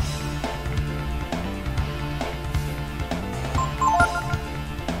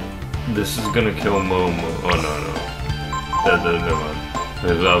 This is gonna kill Momo. Oh no. Never mind. I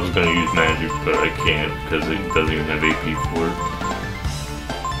was gonna use magic, but I can't because it doesn't even have AP for it.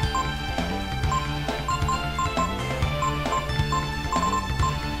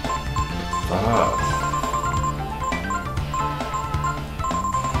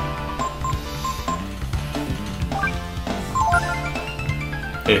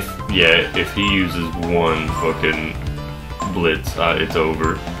 If he uses one fucking blitz, it's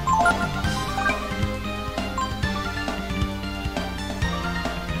over.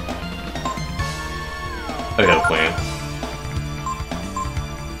 I got a plan.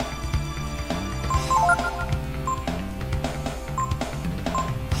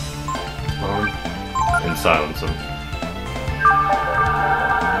 And silence him.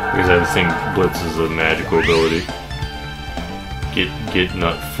 Because I think Blitz is a magical ability. Get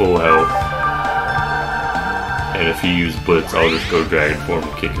not full health. And if he uses Blitz, I'll just go Dragon Form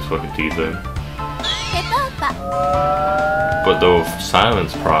and kick his fucking teeth in. But though if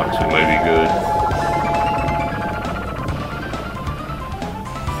silence procs, it might be good.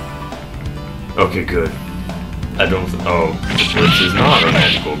 Okay, good. I don't. Oh, Blitz is not a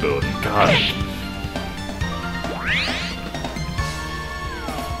magical ability. God.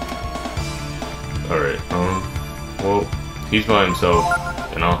 Alright, well, he's by himself,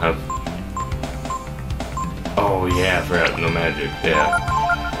 and I'll have. Oh, yeah, I forgot. No magic. Yeah.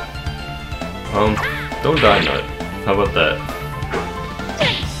 Don't die, Nut. How about that?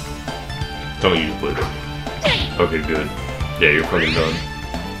 Don't use Blitz. Okay, good. Yeah, you're fucking done.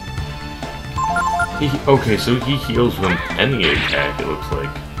 Okay, so he heals when any attack, it looks like.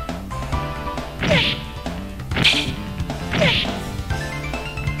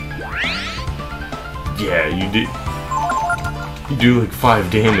 Yeah, you do like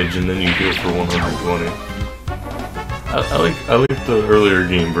 5 damage and then you heal for 120. I like the earlier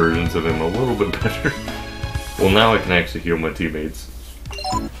game versions of him a little bit better. Well, now I can actually heal my teammates.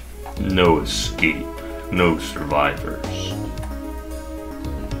 No escape, no survivors.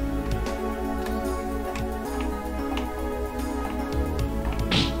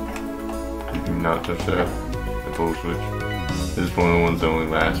 Not touch that. The full switch. Is this one of the ones that only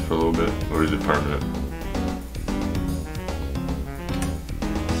last for a little bit, or is it permanent?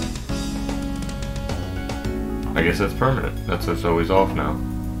 I guess that's permanent. That's what's always off now.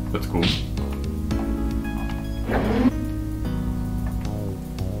 That's cool.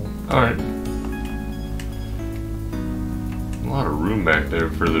 Alright. A lot of room back there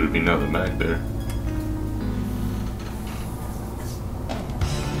for there to be nothing back there.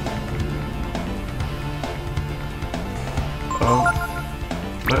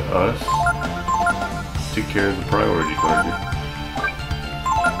 Let us take care of the priority target.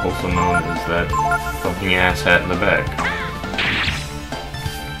 Also known as that fucking asshat in the back.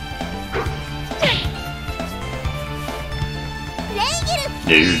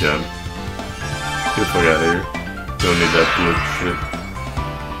 Yeah, you're done. Get the fuck out of here. Don't need that blitz shit.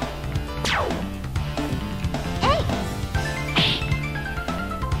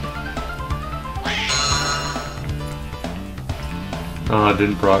 Oh, I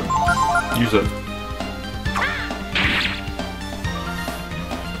didn't proc. Use it.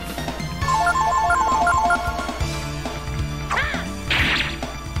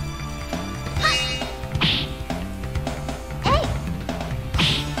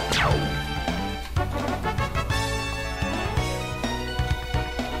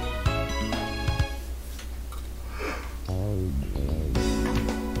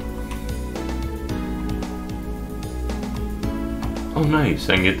 Oh nice,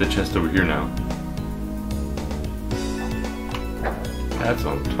 I can get the chest over here now. That's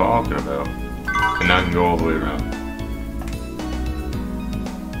what I'm talking about. And now I can go all the way around.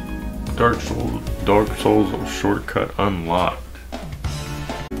 Dark Souls shortcut unlocked.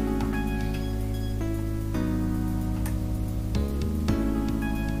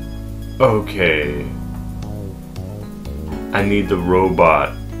 Okay. I need the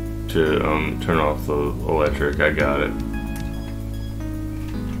robot to turn off the electric. I got it.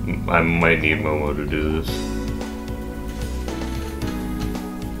 I might need Momo to do this.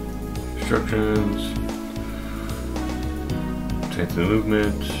 Instructions. Change the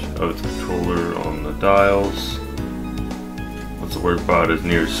movement of its controller on the dials. Once the work bot is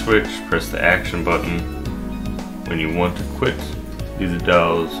near a switch, press the action button. When you want to quit, these are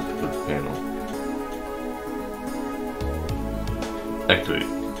dials of the panel. Activate.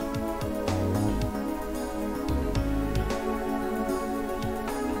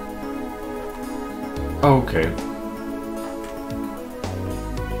 Okay.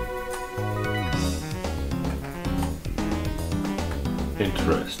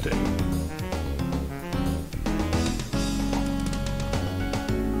 Interesting.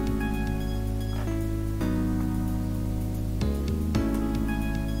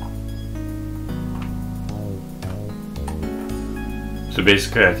 So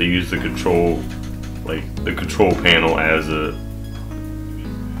basically I have to use the control, like the control panel as a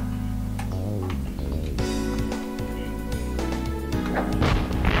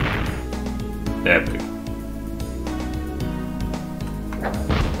epic.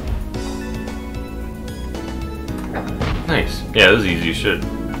 Nice. Yeah, this is easy as shit.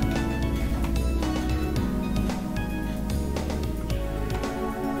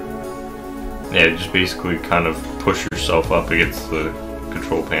 Yeah, just basically kind of push yourself up against the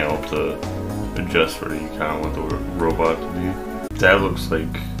control panel to adjust where you kind of want the robot to be. That looks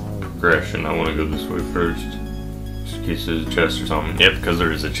like progression. I want to go this way first. Just in case there's a chest or something. Yep, because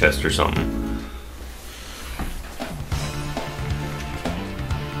there is a chest or something.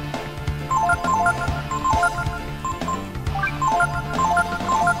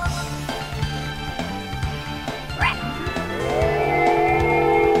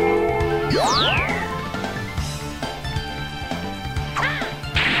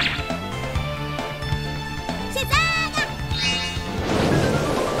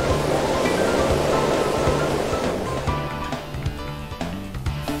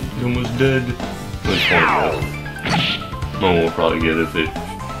 Almost dead. No, we'll probably get it if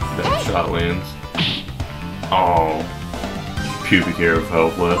that shot lands. Oh, pubic hair of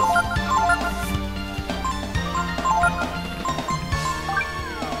health left.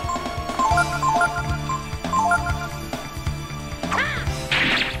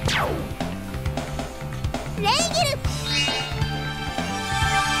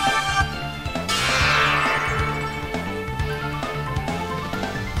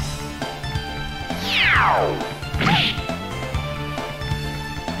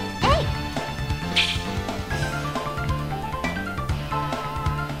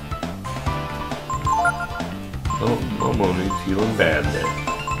 Oh, Momo's feeling bad there.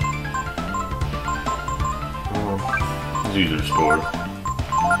 Oh, these are stored.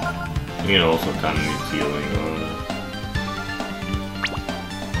 You know, also kind of needs healing.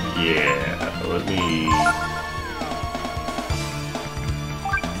 Yeah, let me...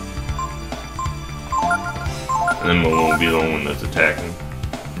 And then Momo will be the one that's attacking.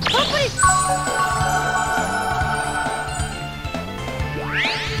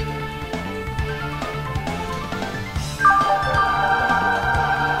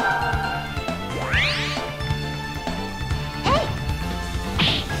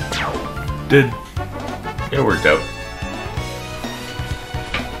 It worked out.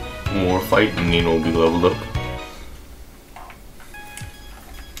 More fight and Nino will be leveled up.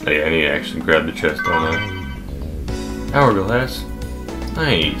 Hey, I need to actually grab the chest on that. Hourglass.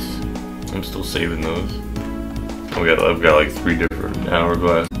 Nice. I'm still saving those. I've got like 3 different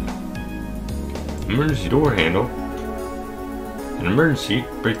hourglass. Emergency door handle. An emergency,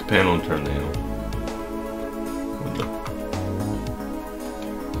 break the panel and turn the handle.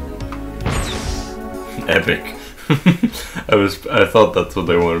 Epic. I thought that's what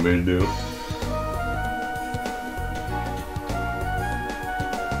they wanted me to do.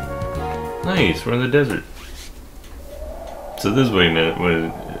 Nice, we're in the desert. So this way,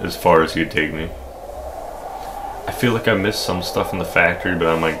 man, as far as you could take me. I feel like I missed some stuff in the factory, but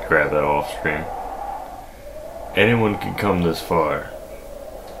I might grab that off screen. Anyone can come this far.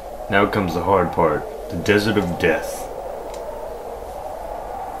 Now comes the hard part, the desert of death.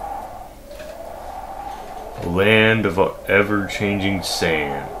 A land of ever-changing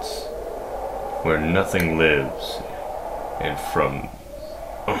sands, where nothing lives, and from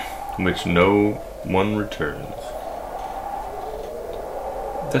which no one returns.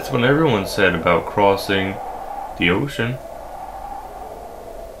 That's what everyone said about crossing the ocean.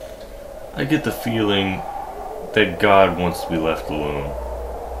 I get the feeling that God wants to be left alone.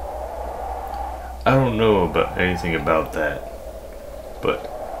 I don't know about anything about that, but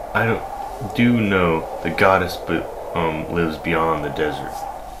I do know the goddess lives beyond the desert.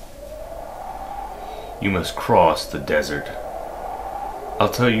 You must cross the desert. I'll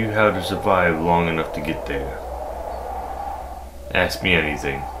tell you how to survive long enough to get there. Ask me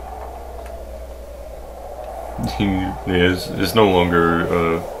anything. It's no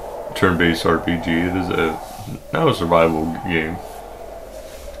longer turn-based RPG. It is now a survival game.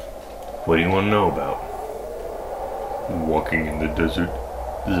 What do you want to know about walking in the desert?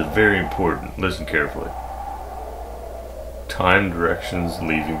 This is very important. Listen carefully. Time, directions,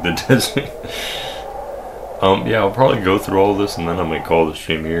 leaving the desert. Yeah, I'll probably go through all this and then I might call the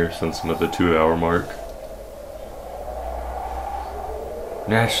stream here since I'm at the 2-hour mark.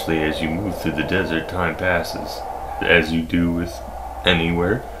 Naturally, as you move through the desert, time passes, as you do with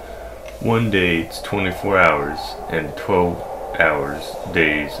anywhere. One day it's 24 hours, and 12 hours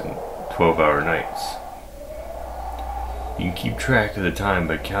days, and 12-hour nights. You can keep track of the time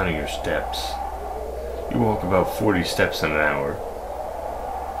by counting your steps. You walk about 40 steps in an hour.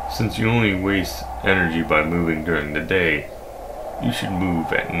 Since you only waste energy by moving during the day, you should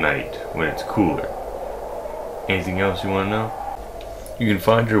move at night when it's cooler. Anything else you want to know? You can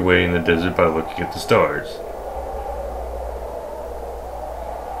find your way in the desert by looking at the stars.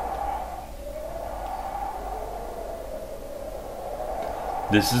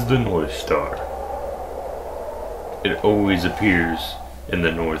 This is the North Star. It always appears in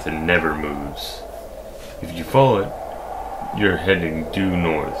the north and never moves. If you follow it, you're heading due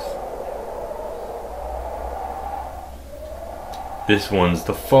north. This one's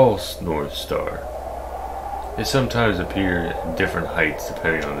the false North Star. They sometimes appear at different heights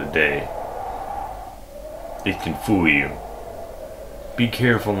depending on the day. It can fool you. Be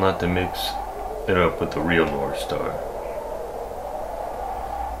careful not to mix it up with the real North Star.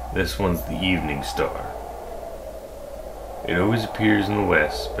 This one's the Evening Star. It always appears in the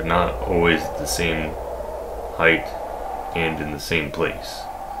west, but not always at the same height and in the same place.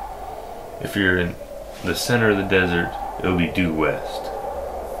 If you're in the center of the desert, it'll be due west.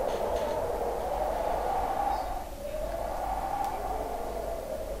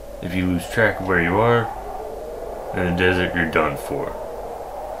 If you lose track of where you are, in the desert you're done for.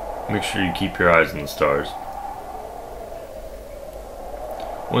 Make sure you keep your eyes on the stars.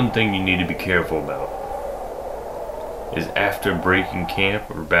 One thing you need to be careful about is after breaking camp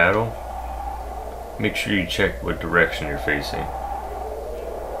or battle, make sure you check what direction you're facing.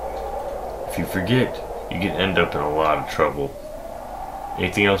 If you forget, you can end up in a lot of trouble.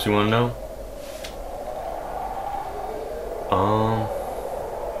 Anything else you want to know?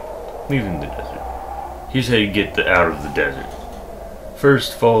 Leaving the desert. Here's how you get out of the desert.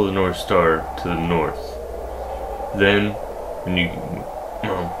 First, follow the North Star to the north. Then,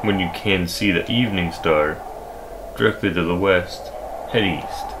 when you can see the Evening Star directly to the west, head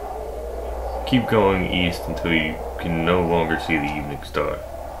east. Keep going east until you can no longer see the Evening Star,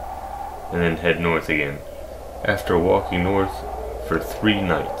 and then head north again. After walking north for 3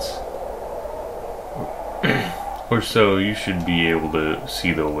 nights or so, you should be able to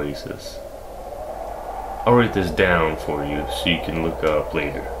see the oasis. I'll write this down for you so you can look up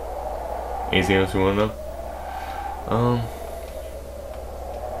later. Anything else you want to know?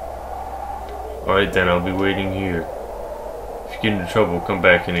 Alright then, I'll be waiting here. If you get into trouble, come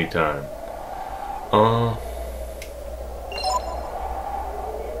back anytime.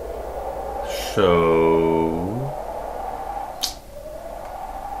 So...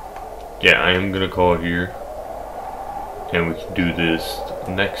 yeah, I am gonna call it here. And we can do this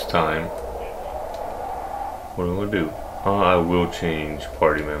next time. What am I gonna do? I will change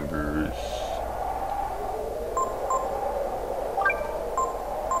party members.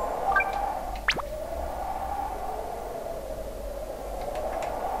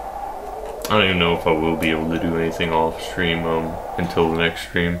 I don't even know if I will be able to do anything off stream until the next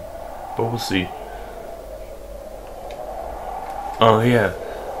stream, but we'll see. Yeah,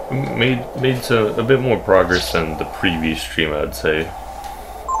 made a bit more progress than the previous stream, I'd say.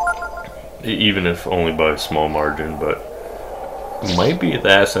 Even if only by a small margin, but it might be at the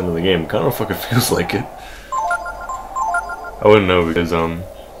ass end of the game. Kind of fucking feels like it. I wouldn't know because I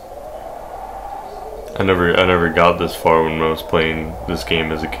never got this far when I was playing this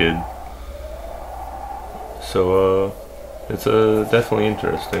game as a kid. So it's definitely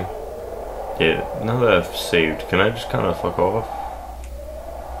interesting. Yeah, now that I've saved, can I just kind of fuck off?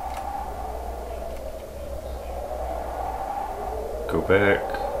 Go back.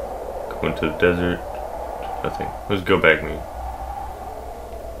 Go into the desert. Nothing. Let's go back me.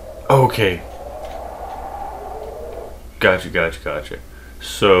 Okay. Gotcha.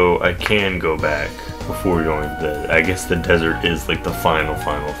 So I can go back before going to the desert. I guess the desert is like the final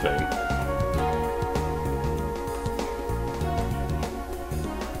thing.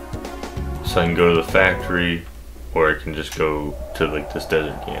 So I can go to the factory, or I can just go to like this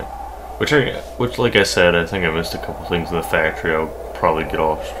desert camp. Which like I said, I think I missed a couple things in the factory. I'll probably get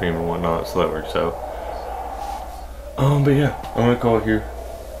off stream and whatnot, so that works out. But yeah, I'm gonna call it here.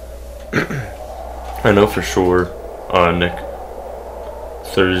 I know for sure next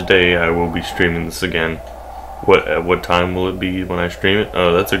Thursday I will be streaming this again. At what time will it be when I stream it?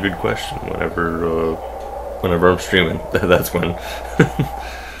 Oh, that's a good question. Whenever I'm streaming, that's when.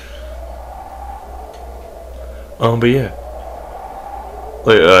 But yeah,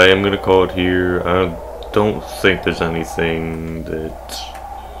 like I am gonna call it here. I don't think there's anything that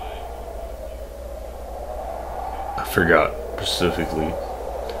I forgot specifically.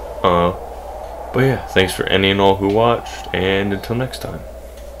 But yeah, thanks for any and all who watched, and until next time,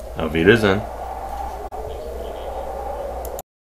 Auf Wiedersehen.